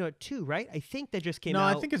 15.2, right? I think that just came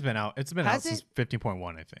out. No, I think it's been out. It's been out since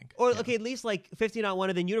 15.1, I think. Or, Yeah. okay, at least like 15.1,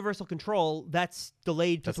 and then Universal Control, that's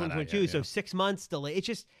delayed to That's not out 2022, yet, so yeah. 6 months delay. It's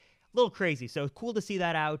just a little crazy. So cool to see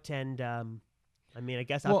that out, and I mean, I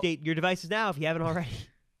guess Well- update your devices now if you haven't already.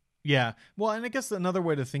 Yeah. Well, and I guess another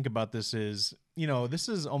way to think about this is, this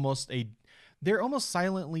is they're almost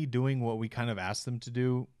silently doing what we kind of ask them to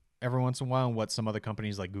do every once in a while, and what some other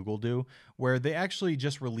companies like Google do, where they actually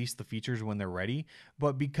just release the features when they're ready.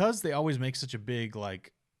 But because they always make such a big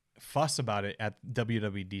fuss about it at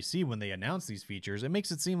WWDC when they announce these features, it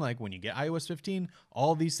makes it seem like when you get iOS 15,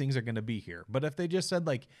 all these things are going to be here. But if they just said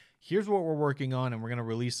here's what we're working on and we're going to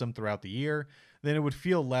release them throughout the year, then it would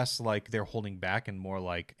feel less like they're holding back and more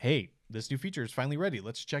like, hey, this new feature is finally ready.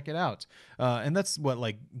 Let's check it out. And that's what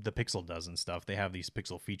the Pixel does and stuff. They have these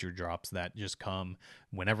Pixel feature drops that just come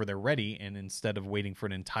whenever they're ready. And instead of waiting for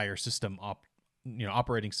an entire system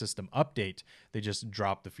operating system update, they just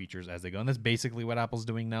drop the features as they go. And that's basically what Apple's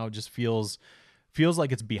doing now. It just feels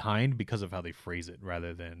like it's behind because of how they phrase it,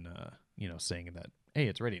 rather than saying that, hey,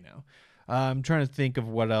 it's ready now. I'm trying to think of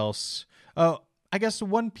what else. Oh, I guess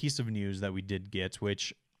one piece of news that we did get,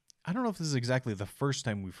 which I don't know if this is exactly the first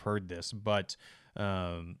time we've heard this, but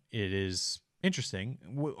it is interesting,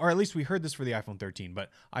 or at least we heard this for the iPhone 13, but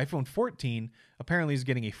iPhone 14 apparently is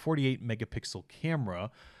getting a 48 megapixel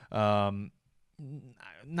camera.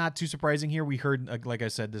 Not too surprising here. We heard, like I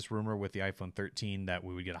said, this rumor with the iPhone 13 that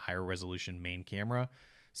we would get a higher resolution main camera.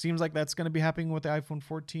 Seems like that's going to be happening with the iPhone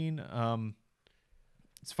 14.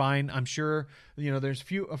 It's fine. I'm sure, there's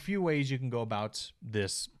a few ways you can go about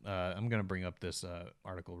this. I'm going to bring up this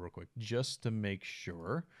article real quick just to make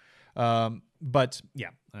sure. But yeah,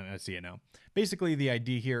 I see it now. Basically, the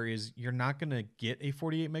idea here is you're not going to get a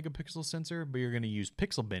 48 megapixel sensor, but you're going to use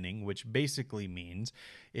pixel binning, which basically means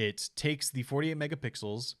it takes the 48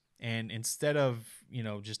 megapixels, and instead of,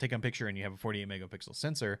 just taking a picture and you have a 48 megapixel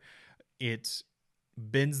sensor, it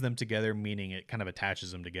bins them together, meaning it kind of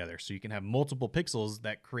attaches them together. So you can have multiple pixels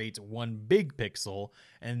that creates one big pixel,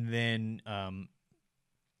 and then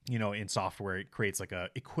in software it creates a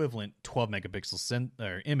equivalent 12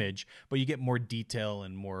 megapixel image, but you get more detail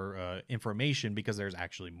and more information because there's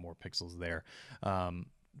actually more pixels there.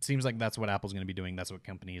 Seems like that's what Apple's going to be doing. That's what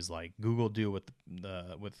companies like Google do with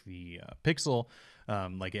the Pixel.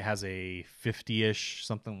 It has a 50-ish,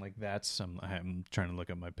 something like that. I'm trying to look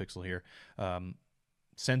at my Pixel here.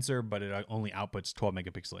 Sensor, but it only outputs 12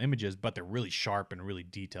 megapixel images, but they're really sharp and really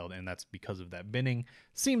detailed, and that's because of that binning.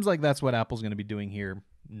 Seems like that's what Apple's going to be doing here.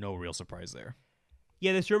 No real surprise there.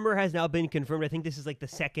 Yeah, this rumor has now been confirmed. I think this is the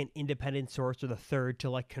second independent source, or the third,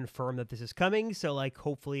 to confirm that this is coming. So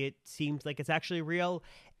hopefully it seems like it's actually real.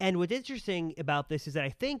 And what's interesting about this is that I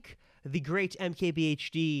think the great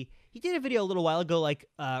MKBHD, he did a video a little while ago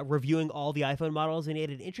reviewing all the iPhone models, and he had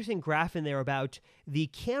an interesting graph in there about the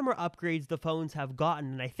camera upgrades the phones have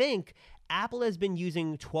gotten. And I think Apple has been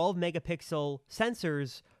using 12 megapixel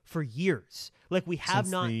sensors for years. We have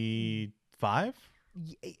Since not the 5?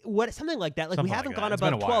 Something like that. We Something haven't like that. gone It's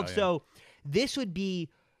been above a while, 12. yeah. So this would be,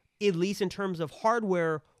 at least in terms of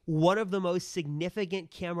hardware, one of the most significant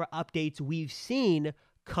camera updates we've seen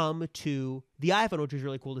come to the iPhone, which is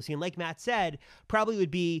really cool to see. And like Matt said, probably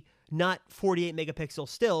would be not 48 megapixel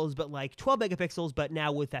stills, but 12 megapixels, but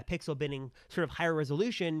now with that pixel binning, sort of higher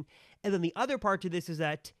resolution. And then the other part to this is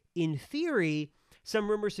that, in theory, some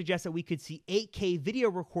rumors suggest that we could see 8K video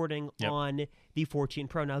recording on the 14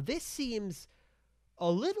 Pro. Now, this seems a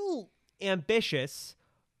little ambitious.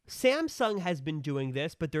 Samsung has been doing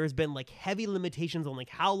this, but there's been heavy limitations on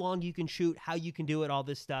how long you can shoot, how you can do it, all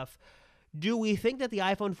this stuff. Do we think that the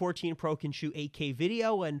iPhone 14 Pro can shoot 8K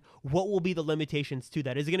video, and what will be the limitations to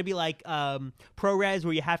that? Is it going to be like ProRes,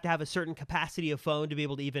 where you have to have a certain capacity of phone to be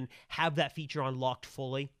able to even have that feature unlocked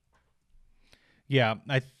fully? Yeah,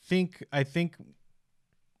 I think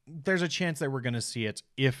there's a chance that we're going to see it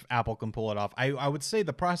if Apple can pull it off. I would say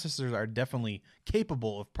the processors are definitely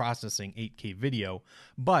capable of processing 8K video,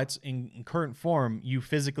 but in current form, you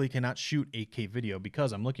physically cannot shoot 8K video,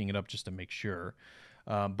 because I'm looking it up just to make sure.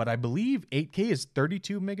 But I believe 8K is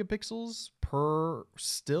 32 megapixels per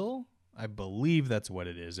still. I believe that's what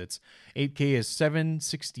it is. It's 8K is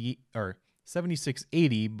 760 or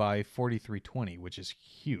 7680 by 4320, which is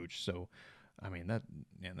huge. So I mean,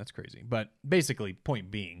 that's crazy. But basically,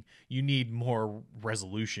 point being, you need more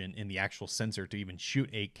resolution in the actual sensor to even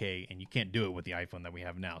shoot 8K, and you can't do it with the iPhone that we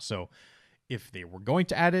have now. So if they were going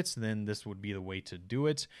to add it, then this would be the way to do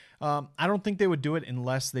it. I don't think they would do it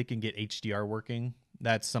unless they can get HDR working.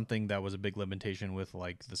 That's something that was a big limitation with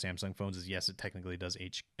like the Samsung phones is yes, it technically does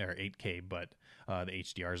 8K, but the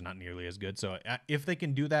HDR is not nearly as good. So if they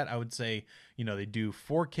can do that, I would say, they do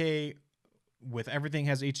 4K with everything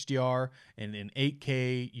has HDR, and in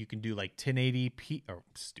 8K you can do like 1080p. Oh,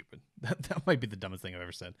 stupid. That might be the dumbest thing I've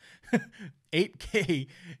ever said. 8K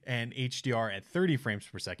and HDR at 30 frames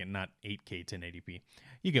per second, not 8K 1080p.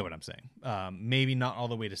 You get what I'm saying. Maybe not all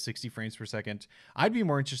the way to 60 frames per second. I'd be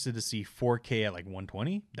more interested to see 4K at like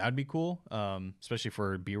 120. That'd be cool, especially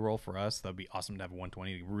for B-roll for us. That'd be awesome to have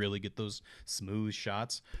 120 to really get those smooth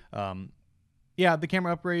shots. Yeah, the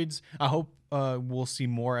camera upgrades, I hope we'll see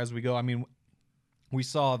more as we go. I mean, we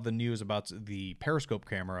saw the news about the periscope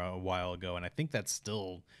camera a while ago, and I think that's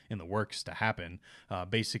still in the works to happen.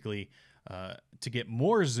 Basically, to get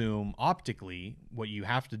more zoom optically, what you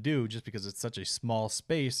have to do, just because it's such a small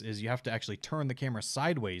space, is you have to actually turn the camera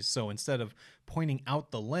sideways. So instead of pointing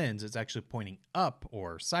out the lens, it's actually pointing up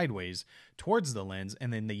or sideways towards the lens,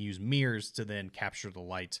 and then they use mirrors to then capture the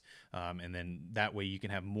light, and then that way you can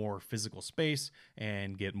have more physical space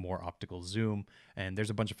and get more optical zoom. And there's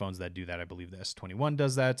a bunch of phones that do that. I believe the S21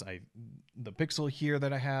 does that. The Pixel here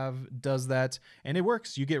that I have does that, and it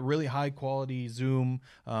works. You get really high quality zoom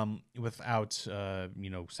without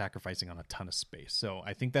sacrificing on a ton of space. So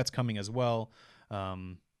I think that's coming as well.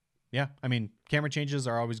 Yeah, I mean, camera changes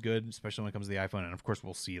are always good, especially when it comes to the iPhone. And of course,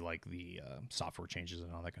 we'll see like the software changes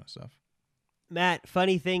and all that kind of stuff. Matt,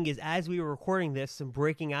 funny thing is, as we were recording this, some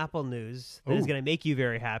breaking Apple news that is going to make you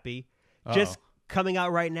very happy. Just coming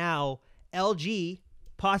out right now, LG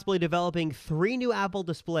possibly developing 3 new Apple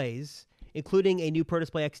displays, including a new Pro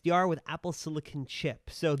Display XDR with Apple Silicon chip.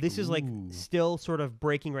 So this is like still sort of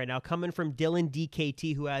breaking right now, coming from Dylan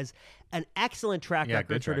DKT, who has an excellent track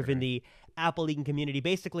record sort of in the Apple leaking community.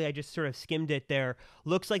 Basically, I just sort of skimmed it there.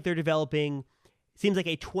 Looks like they're developing, seems like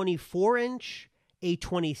a 24-inch, a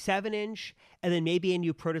 27-inch, and then maybe a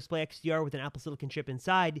new Pro Display XDR with an Apple Silicon chip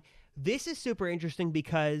inside. This is super interesting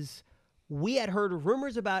because we had heard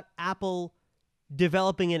rumors about Apple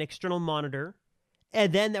developing an external monitor,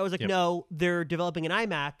 and then that was like, no, they're developing an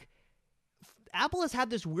iMac. Apple has had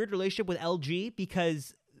this weird relationship with LG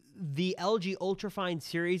because the LG Ultrafine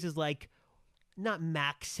series is like not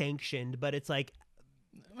Mac sanctioned, but it's like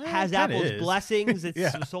has Apple's blessings.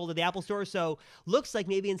 It's sold at the Apple Store. So looks like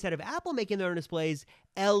maybe instead of Apple making their own displays,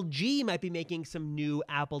 LG might be making some new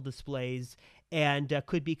Apple displays, and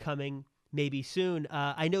could be coming maybe soon.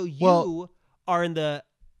 I know you are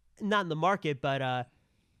not in the market, but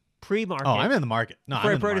pre-market. Oh, I'm in the market. No, for I'm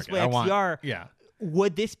a in the Pro market. Display XDR. Yeah.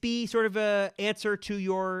 Would this be sort of a answer to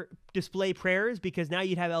your display prayers? Because now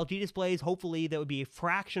you'd have LG displays. Hopefully, that would be a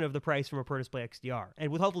fraction of the price from a Pro Display XDR,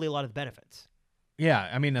 and with hopefully a lot of the benefits. Yeah,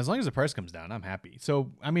 I mean, as long as the price comes down, I'm happy.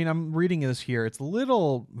 So, I mean, I'm reading this here. It's a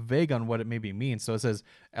little vague on what it maybe means. So it says,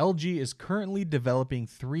 LG is currently developing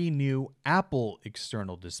 3 new Apple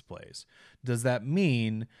external displays. Does that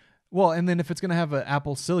mean... Well, and then if it's going to have an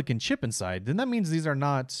Apple Silicon chip inside, then that means these are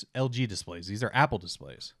not LG displays. These are Apple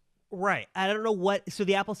displays. Right. I don't know what... So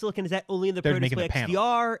the Apple Silicon, is that only in the Pro Display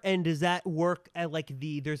XDR? And does that work at like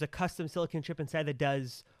there's a custom silicon chip inside that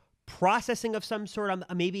does processing of some sort?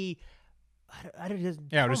 Maybe... I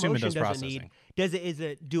would assume it does processing. Is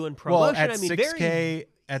it doing promotion? Well, at 6K,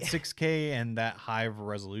 at 6K and that high of a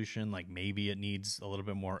resolution, like maybe it needs a little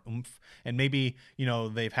bit more oomph. And maybe,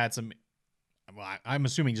 they've had some... Well, I'm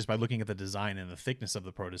assuming just by looking at the design and the thickness of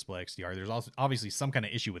the Pro Display XDR, there's also obviously some kind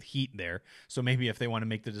of issue with heat there. So maybe if they want to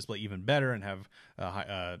make the display even better and have,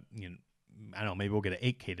 I don't know, maybe we'll get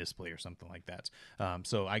an 8K display or something like that.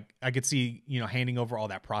 So I could see, handing over all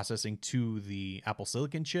that processing to the Apple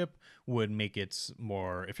Silicon chip would make it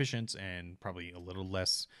more efficient and probably a little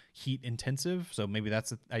less heat intensive. So maybe that's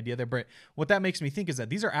the idea there. But what that makes me think is that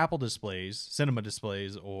these are Apple displays, cinema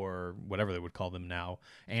displays, or whatever they would call them now,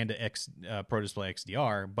 and a Pro Display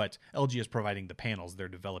XDR, but LG is providing the panels. They're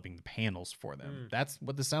developing the panels for them. That's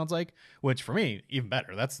what this sounds like, which for me, even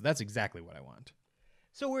better. That's exactly what I want.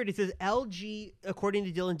 So weird. It says LG, according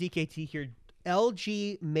to Dylan DKT here,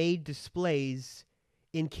 LG made displays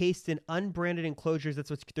encased in unbranded enclosures. That's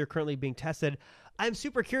what they're currently being tested. I'm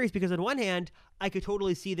super curious because on one hand, I could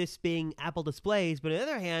totally see this being Apple displays, but on the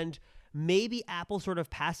other hand, maybe Apple sort of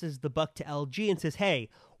passes the buck to LG and says, hey,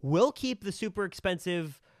 we'll keep the super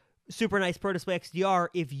expensive, super nice Pro Display XDR.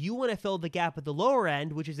 If you want to fill the gap at the lower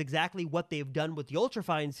end, which is exactly what they've done with the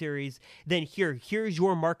Ultrafine series, then here's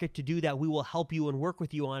your market to do that. We will help you and work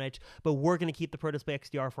with you on it, but we're going to keep the Pro Display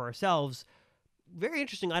XDR for ourselves. Very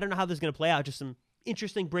interesting. I don't know how this is going to play out. Just some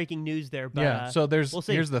interesting breaking news there. But Yeah. So we'll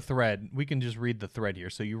see. here's the thread. We can just read the thread here.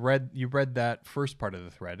 So you read that first part of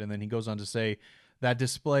the thread, and then he goes on to say that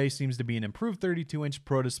display seems to be an improved 32-inch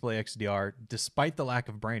Pro Display XDR, despite the lack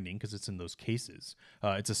of branding, because it's in those cases.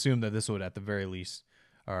 It's assumed that this would, at the very least,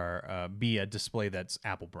 be a display that's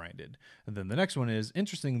Apple branded. And then the next one is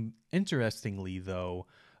interestingly though,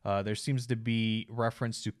 there seems to be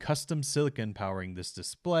reference to custom silicon powering this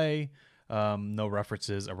display. No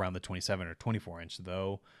references around the 27 or 24 inch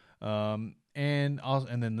though. And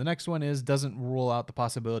then the next one is doesn't rule out the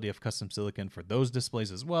possibility of custom silicon for those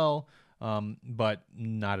displays as well. But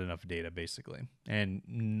not enough data basically.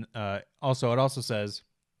 And also it also says,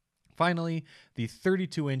 finally, the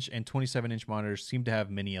 32-inch and 27-inch monitors seem to have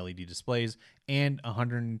mini LED displays and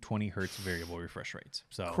 120 hertz variable refresh rates.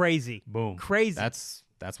 So Crazy. boom, Crazy.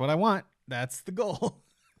 That's what I want. That's the goal.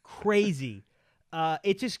 Crazy.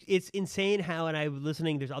 It's insane how, and I'm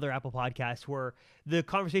listening, there's other Apple podcasts where the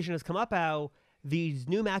conversation has come up how these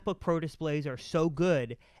new MacBook Pro displays are so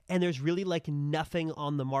good and there's really like nothing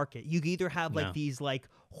on the market. You either have like these like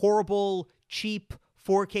horrible, cheap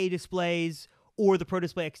 4K displays or the Pro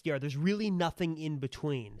Display XDR. There's really nothing in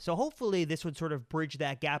between. So hopefully this would sort of bridge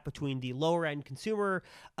that gap between the lower end consumer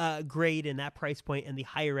grade and that price point and the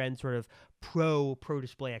higher end sort of Pro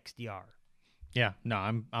Display XDR. Yeah, no,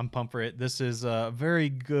 I'm pumped for it. This is a very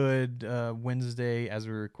good Wednesday, as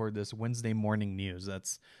we record this, Wednesday morning news.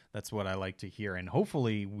 That's what I like to hear, and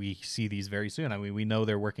hopefully we see these very soon. I mean, we know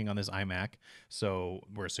they're working on this iMac, so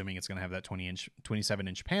we're assuming it's going to have that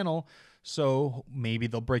 27-inch panel. So maybe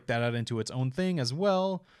they'll break that out into its own thing as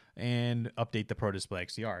well and update the Pro Display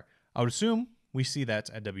XDR. I would assume we see that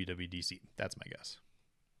at WWDC. That's my guess.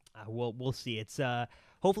 We'll see. It's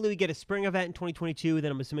hopefully we get a spring event in 2022.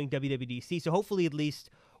 Then I'm assuming WWDC. So hopefully at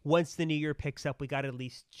least once the new year picks up, we got at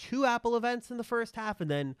least 2 Apple events in the first half,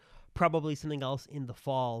 and then probably something else in the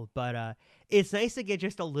fall. But it's nice to get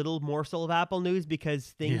just a little morsel of Apple news because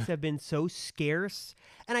things have been so scarce.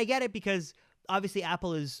 And I get it because obviously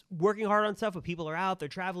Apple is working hard on stuff, but people are out, they're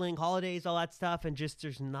traveling, holidays, all that stuff, and just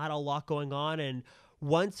there's not a lot going on. And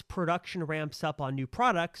once production ramps up on new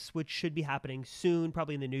products, which should be happening soon,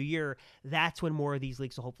 probably in the new year, that's when more of these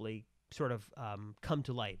leaks will hopefully sort of come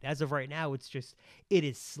to light. As of right now, it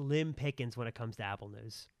is slim pickings when it comes to Apple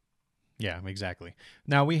news. Yeah, exactly.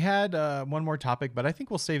 Now we had one more topic, but I think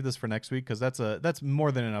we'll save this for next week because that's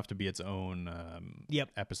more than enough to be its own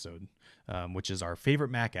episode, which is our favorite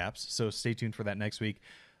Mac apps. So stay tuned for that next week.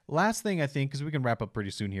 Last thing I think, because we can wrap up pretty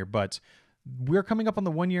soon here, but we're coming up on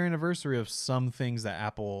the 1-year anniversary of some things that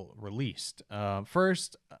Apple released.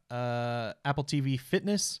 First, Apple TV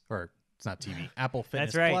Fitness, or it's not TV, Apple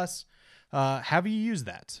Fitness Plus. Have you used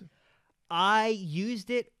that? I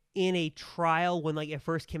used it in a trial when it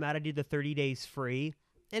first came out. I did the 30 days free,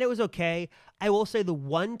 and it was okay. I will say the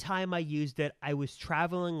one time I used it, I was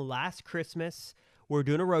traveling last Christmas. We were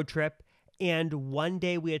doing a road trip, and one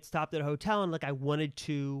day we had stopped at a hotel, and I wanted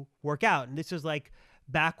to work out. And this was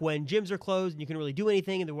back when gyms are closed and you couldn't really do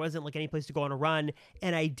anything and there wasn't any place to go on a run.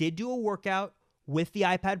 And I did do a workout with the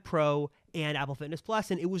iPad Pro and Apple Fitness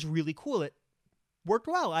Plus, and it was really cool. It worked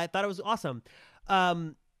well. I thought it was awesome.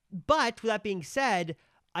 But with that being said,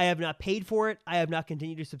 I have not paid for it. I have not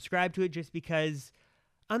continued to subscribe to it just because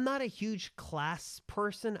I'm not a huge class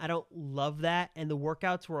person. I don't love that. And the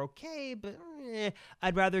workouts were okay, but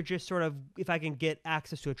I'd rather just sort of, if I can get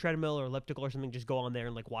access to a treadmill or elliptical or something, just go on there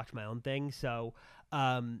and watch my own thing. So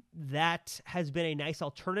that has been a nice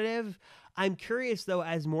alternative. I'm curious though,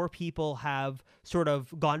 as more people have sort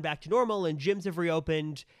of gone back to normal and gyms have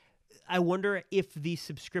reopened, I wonder if the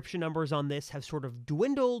subscription numbers on this have sort of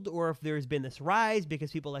dwindled or if there's been this rise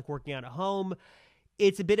because people like working out at home.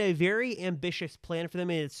 It's been a very ambitious plan for them,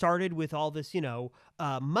 and it started with all this,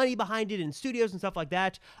 money behind it in studios and stuff like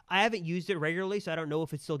that. I haven't used it regularly, so I don't know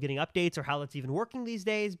if it's still getting updates or how that's even working these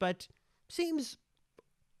days, but seems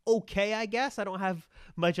okay, I guess. I don't have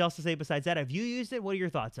much else to say besides that. Have you used it? What are your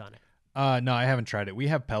thoughts on it? No, I haven't tried it. We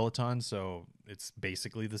have Peloton, so it's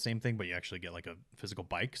basically the same thing, but you actually get a physical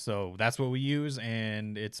bike. So that's what we use,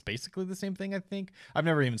 and it's basically the same thing, I think. I've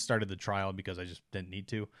never even started the trial because I just didn't need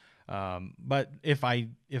to. But if I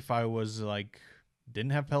was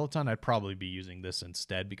didn't have Peloton, I'd probably be using this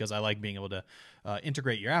instead because I like being able to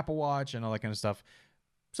integrate your Apple Watch and all that kind of stuff.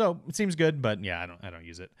 So it seems good, but yeah, I don't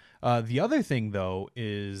use it. The other thing though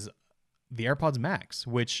is the AirPods Max,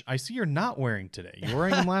 which I see you're not wearing today. You were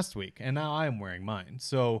wearing them last week, and now I'm wearing mine.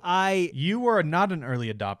 So you were not an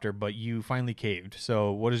early adopter, but you finally caved.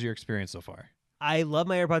 So what is your experience so far? I love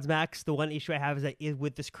my AirPods Max. The one issue I have is that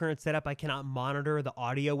with this current setup, I cannot monitor the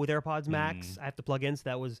audio with AirPods Max. I have to plug in, so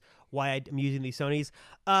that was why I'm using these Sonys.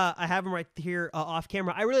 I have them right here off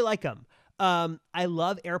camera. I really like them. I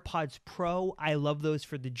love AirPods Pro. I love those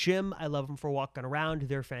for the gym. I love them for walking around.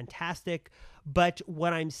 They're fantastic. But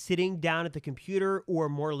when I'm sitting down at the computer, or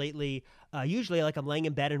more lately, usually like I'm laying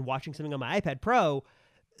in bed and watching something on my iPad Pro,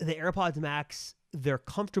 the AirPods Max, they're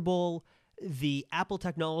comfortable. The Apple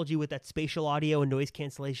technology with that spatial audio and noise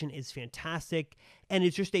cancellation is fantastic, and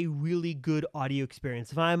it's just a really good audio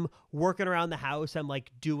experience. If I'm working around the house, I'm like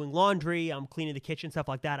doing laundry, I'm cleaning the kitchen, stuff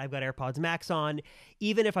like that, I've got AirPods Max on.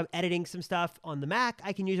 Even if I'm editing some stuff on the Mac,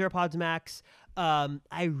 I can use AirPods Max.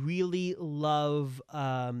 I really love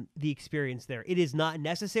the experience there. It is not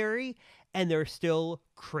necessary, and they're still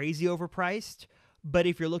crazy overpriced, but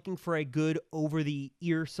if you're looking for a good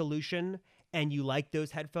over-the-ear solution and you like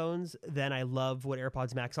those headphones, then I love what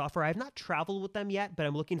AirPods Max offer. I have not traveled with them yet, but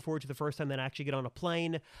I'm looking forward to the first time that I actually get on a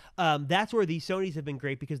plane. That's where these Sonys have been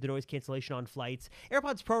great because the noise cancellation on flights.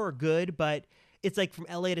 AirPods Pro are good, but it's like from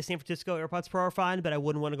LA to San Francisco, AirPods Pro are fine, but I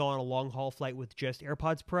wouldn't want to go on a long haul flight with just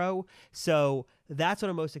AirPods Pro. So that's what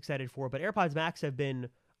I'm most excited for. But AirPods Max have been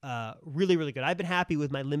really, really good. I've been happy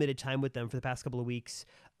with my limited time with them for the past couple of weeks.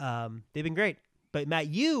 They've been great. But Matt,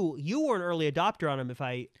 you were an early adopter on them, if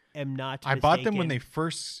I am not mistaken. I bought them when they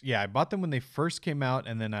first, I bought them when they first came out,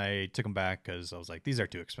 and then I took them back because I was like, these are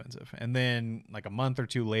too expensive. And then like a month or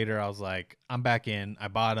two later, I was like, I'm back in. I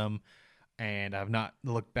bought them, and I've not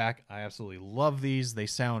looked back. I absolutely love these. They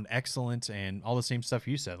sound excellent, and all the same stuff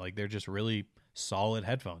you said. Like, they're just really solid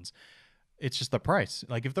headphones. It's just the price.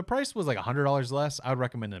 Like, if the price was like $100 less, I would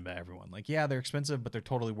recommend them to everyone. Like, yeah, they're expensive, but they're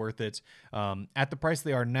totally worth it. At the price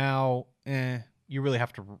they are now, you really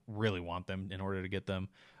have to really want them in order to get them.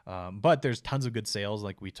 But there's tons of good sales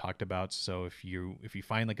like we talked about. So if you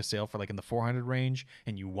find like a sale for like in the 400 range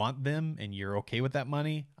and you want them and you're okay with that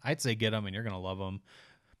money, I'd say get them and you're going to love them.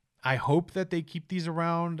 I hope that they keep these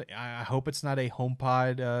around. I hope it's not a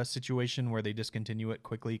HomePod situation where they discontinue it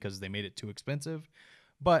quickly because they made it too expensive.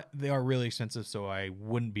 But they are really expensive, so I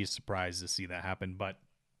wouldn't be surprised to see that happen. But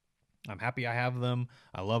I'm happy I have them.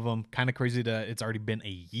 I love them. Kind of crazy it's already been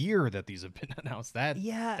a year that these have been announced.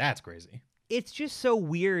 That's crazy. It's just so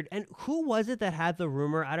weird. And who was it that had the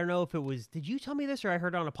rumor? I don't know if it was, did you tell me this or I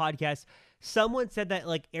heard it on a podcast? Someone said that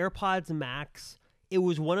like AirPods Max, it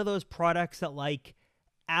was one of those products that like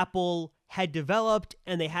Apple had developed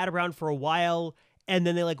and they had around for a while, and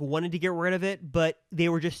then they like wanted to get rid of it, but they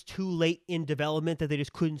were just too late in development that they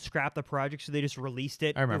just couldn't scrap the project, so they just released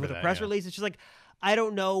it over the press release. It's just like, I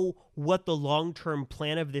don't know what the long-term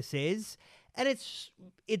plan of this is, and it's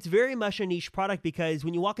very much a niche product because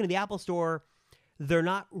when you walk into the Apple store, they're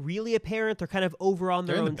not really apparent. They're kind of over on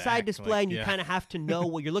their own side display, and you kind of have to know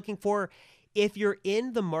what you're looking for. If you're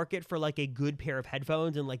in the market for like a good pair of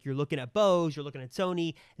headphones and like you're looking at Bose, you're looking at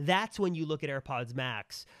Sony, that's when you look at AirPods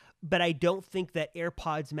Max. But I don't think that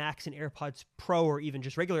AirPods Max and AirPods Pro, or even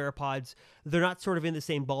just regular AirPods, they're not sort of in the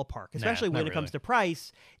same ballpark, especially when it comes to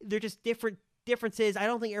price. They're just differences. I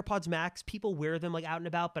don't think AirPods Max, people wear them like out and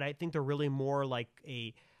about, but I think they're really more like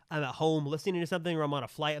I'm at home listening to something, or I'm on a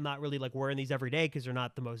flight. I'm not really like wearing these every day because they're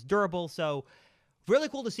not the most durable. So really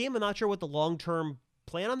cool to see them. I'm not sure what the long-term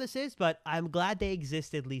plan on this is, but I'm glad they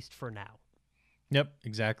exist at least for now. Yep,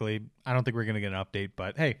 exactly. I don't think we're going to get an update,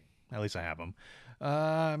 but hey, at least I have them.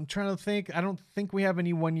 I'm trying to think. I don't think we have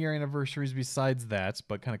any 1-year anniversaries besides that,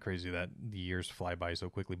 but kind of crazy that the years fly by so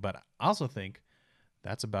quickly. But I also think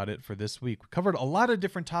that's about it for this week. We covered a lot of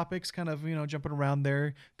different topics, kind of, jumping around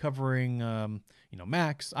there, covering,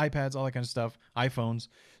 Macs, iPads, all that kind of stuff, iPhones.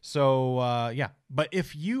 So, yeah. But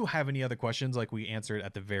if you have any other questions, like we answered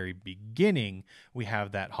at the very beginning, we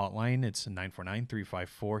have that hotline. It's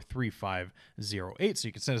 949-354-3508. So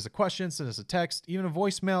you can send us a question, send us a text, even a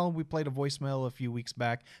voicemail. We played a voicemail a few weeks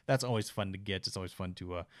back. That's always fun to get. It's always fun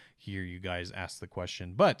to hear you guys ask the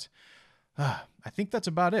question. But I think that's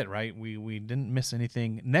about it, right? We didn't miss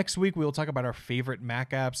anything. Next week, we'll talk about our favorite Mac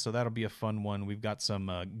apps, so that'll be a fun one. We've got some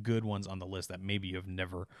good ones on the list that maybe you've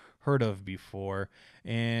never heard of before.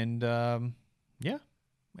 And, yeah,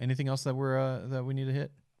 anything else that we need to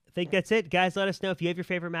hit? I think that's it. Guys, let us know if you have your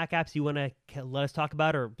favorite Mac apps you want to let us talk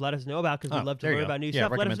about or let us know about, because we'd love to learn about new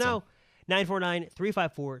stuff. Let us know.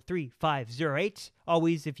 949-354-3508.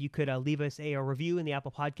 Always, if you could leave us a review in the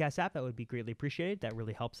Apple Podcast app, that would be greatly appreciated. That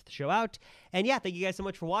really helps the show out. And yeah, thank you guys so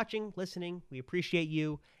much for watching, listening. We appreciate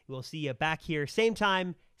you. We'll see you back here, same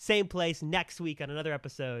time, same place, next week on another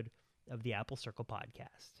episode of the Apple Circle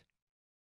Podcast.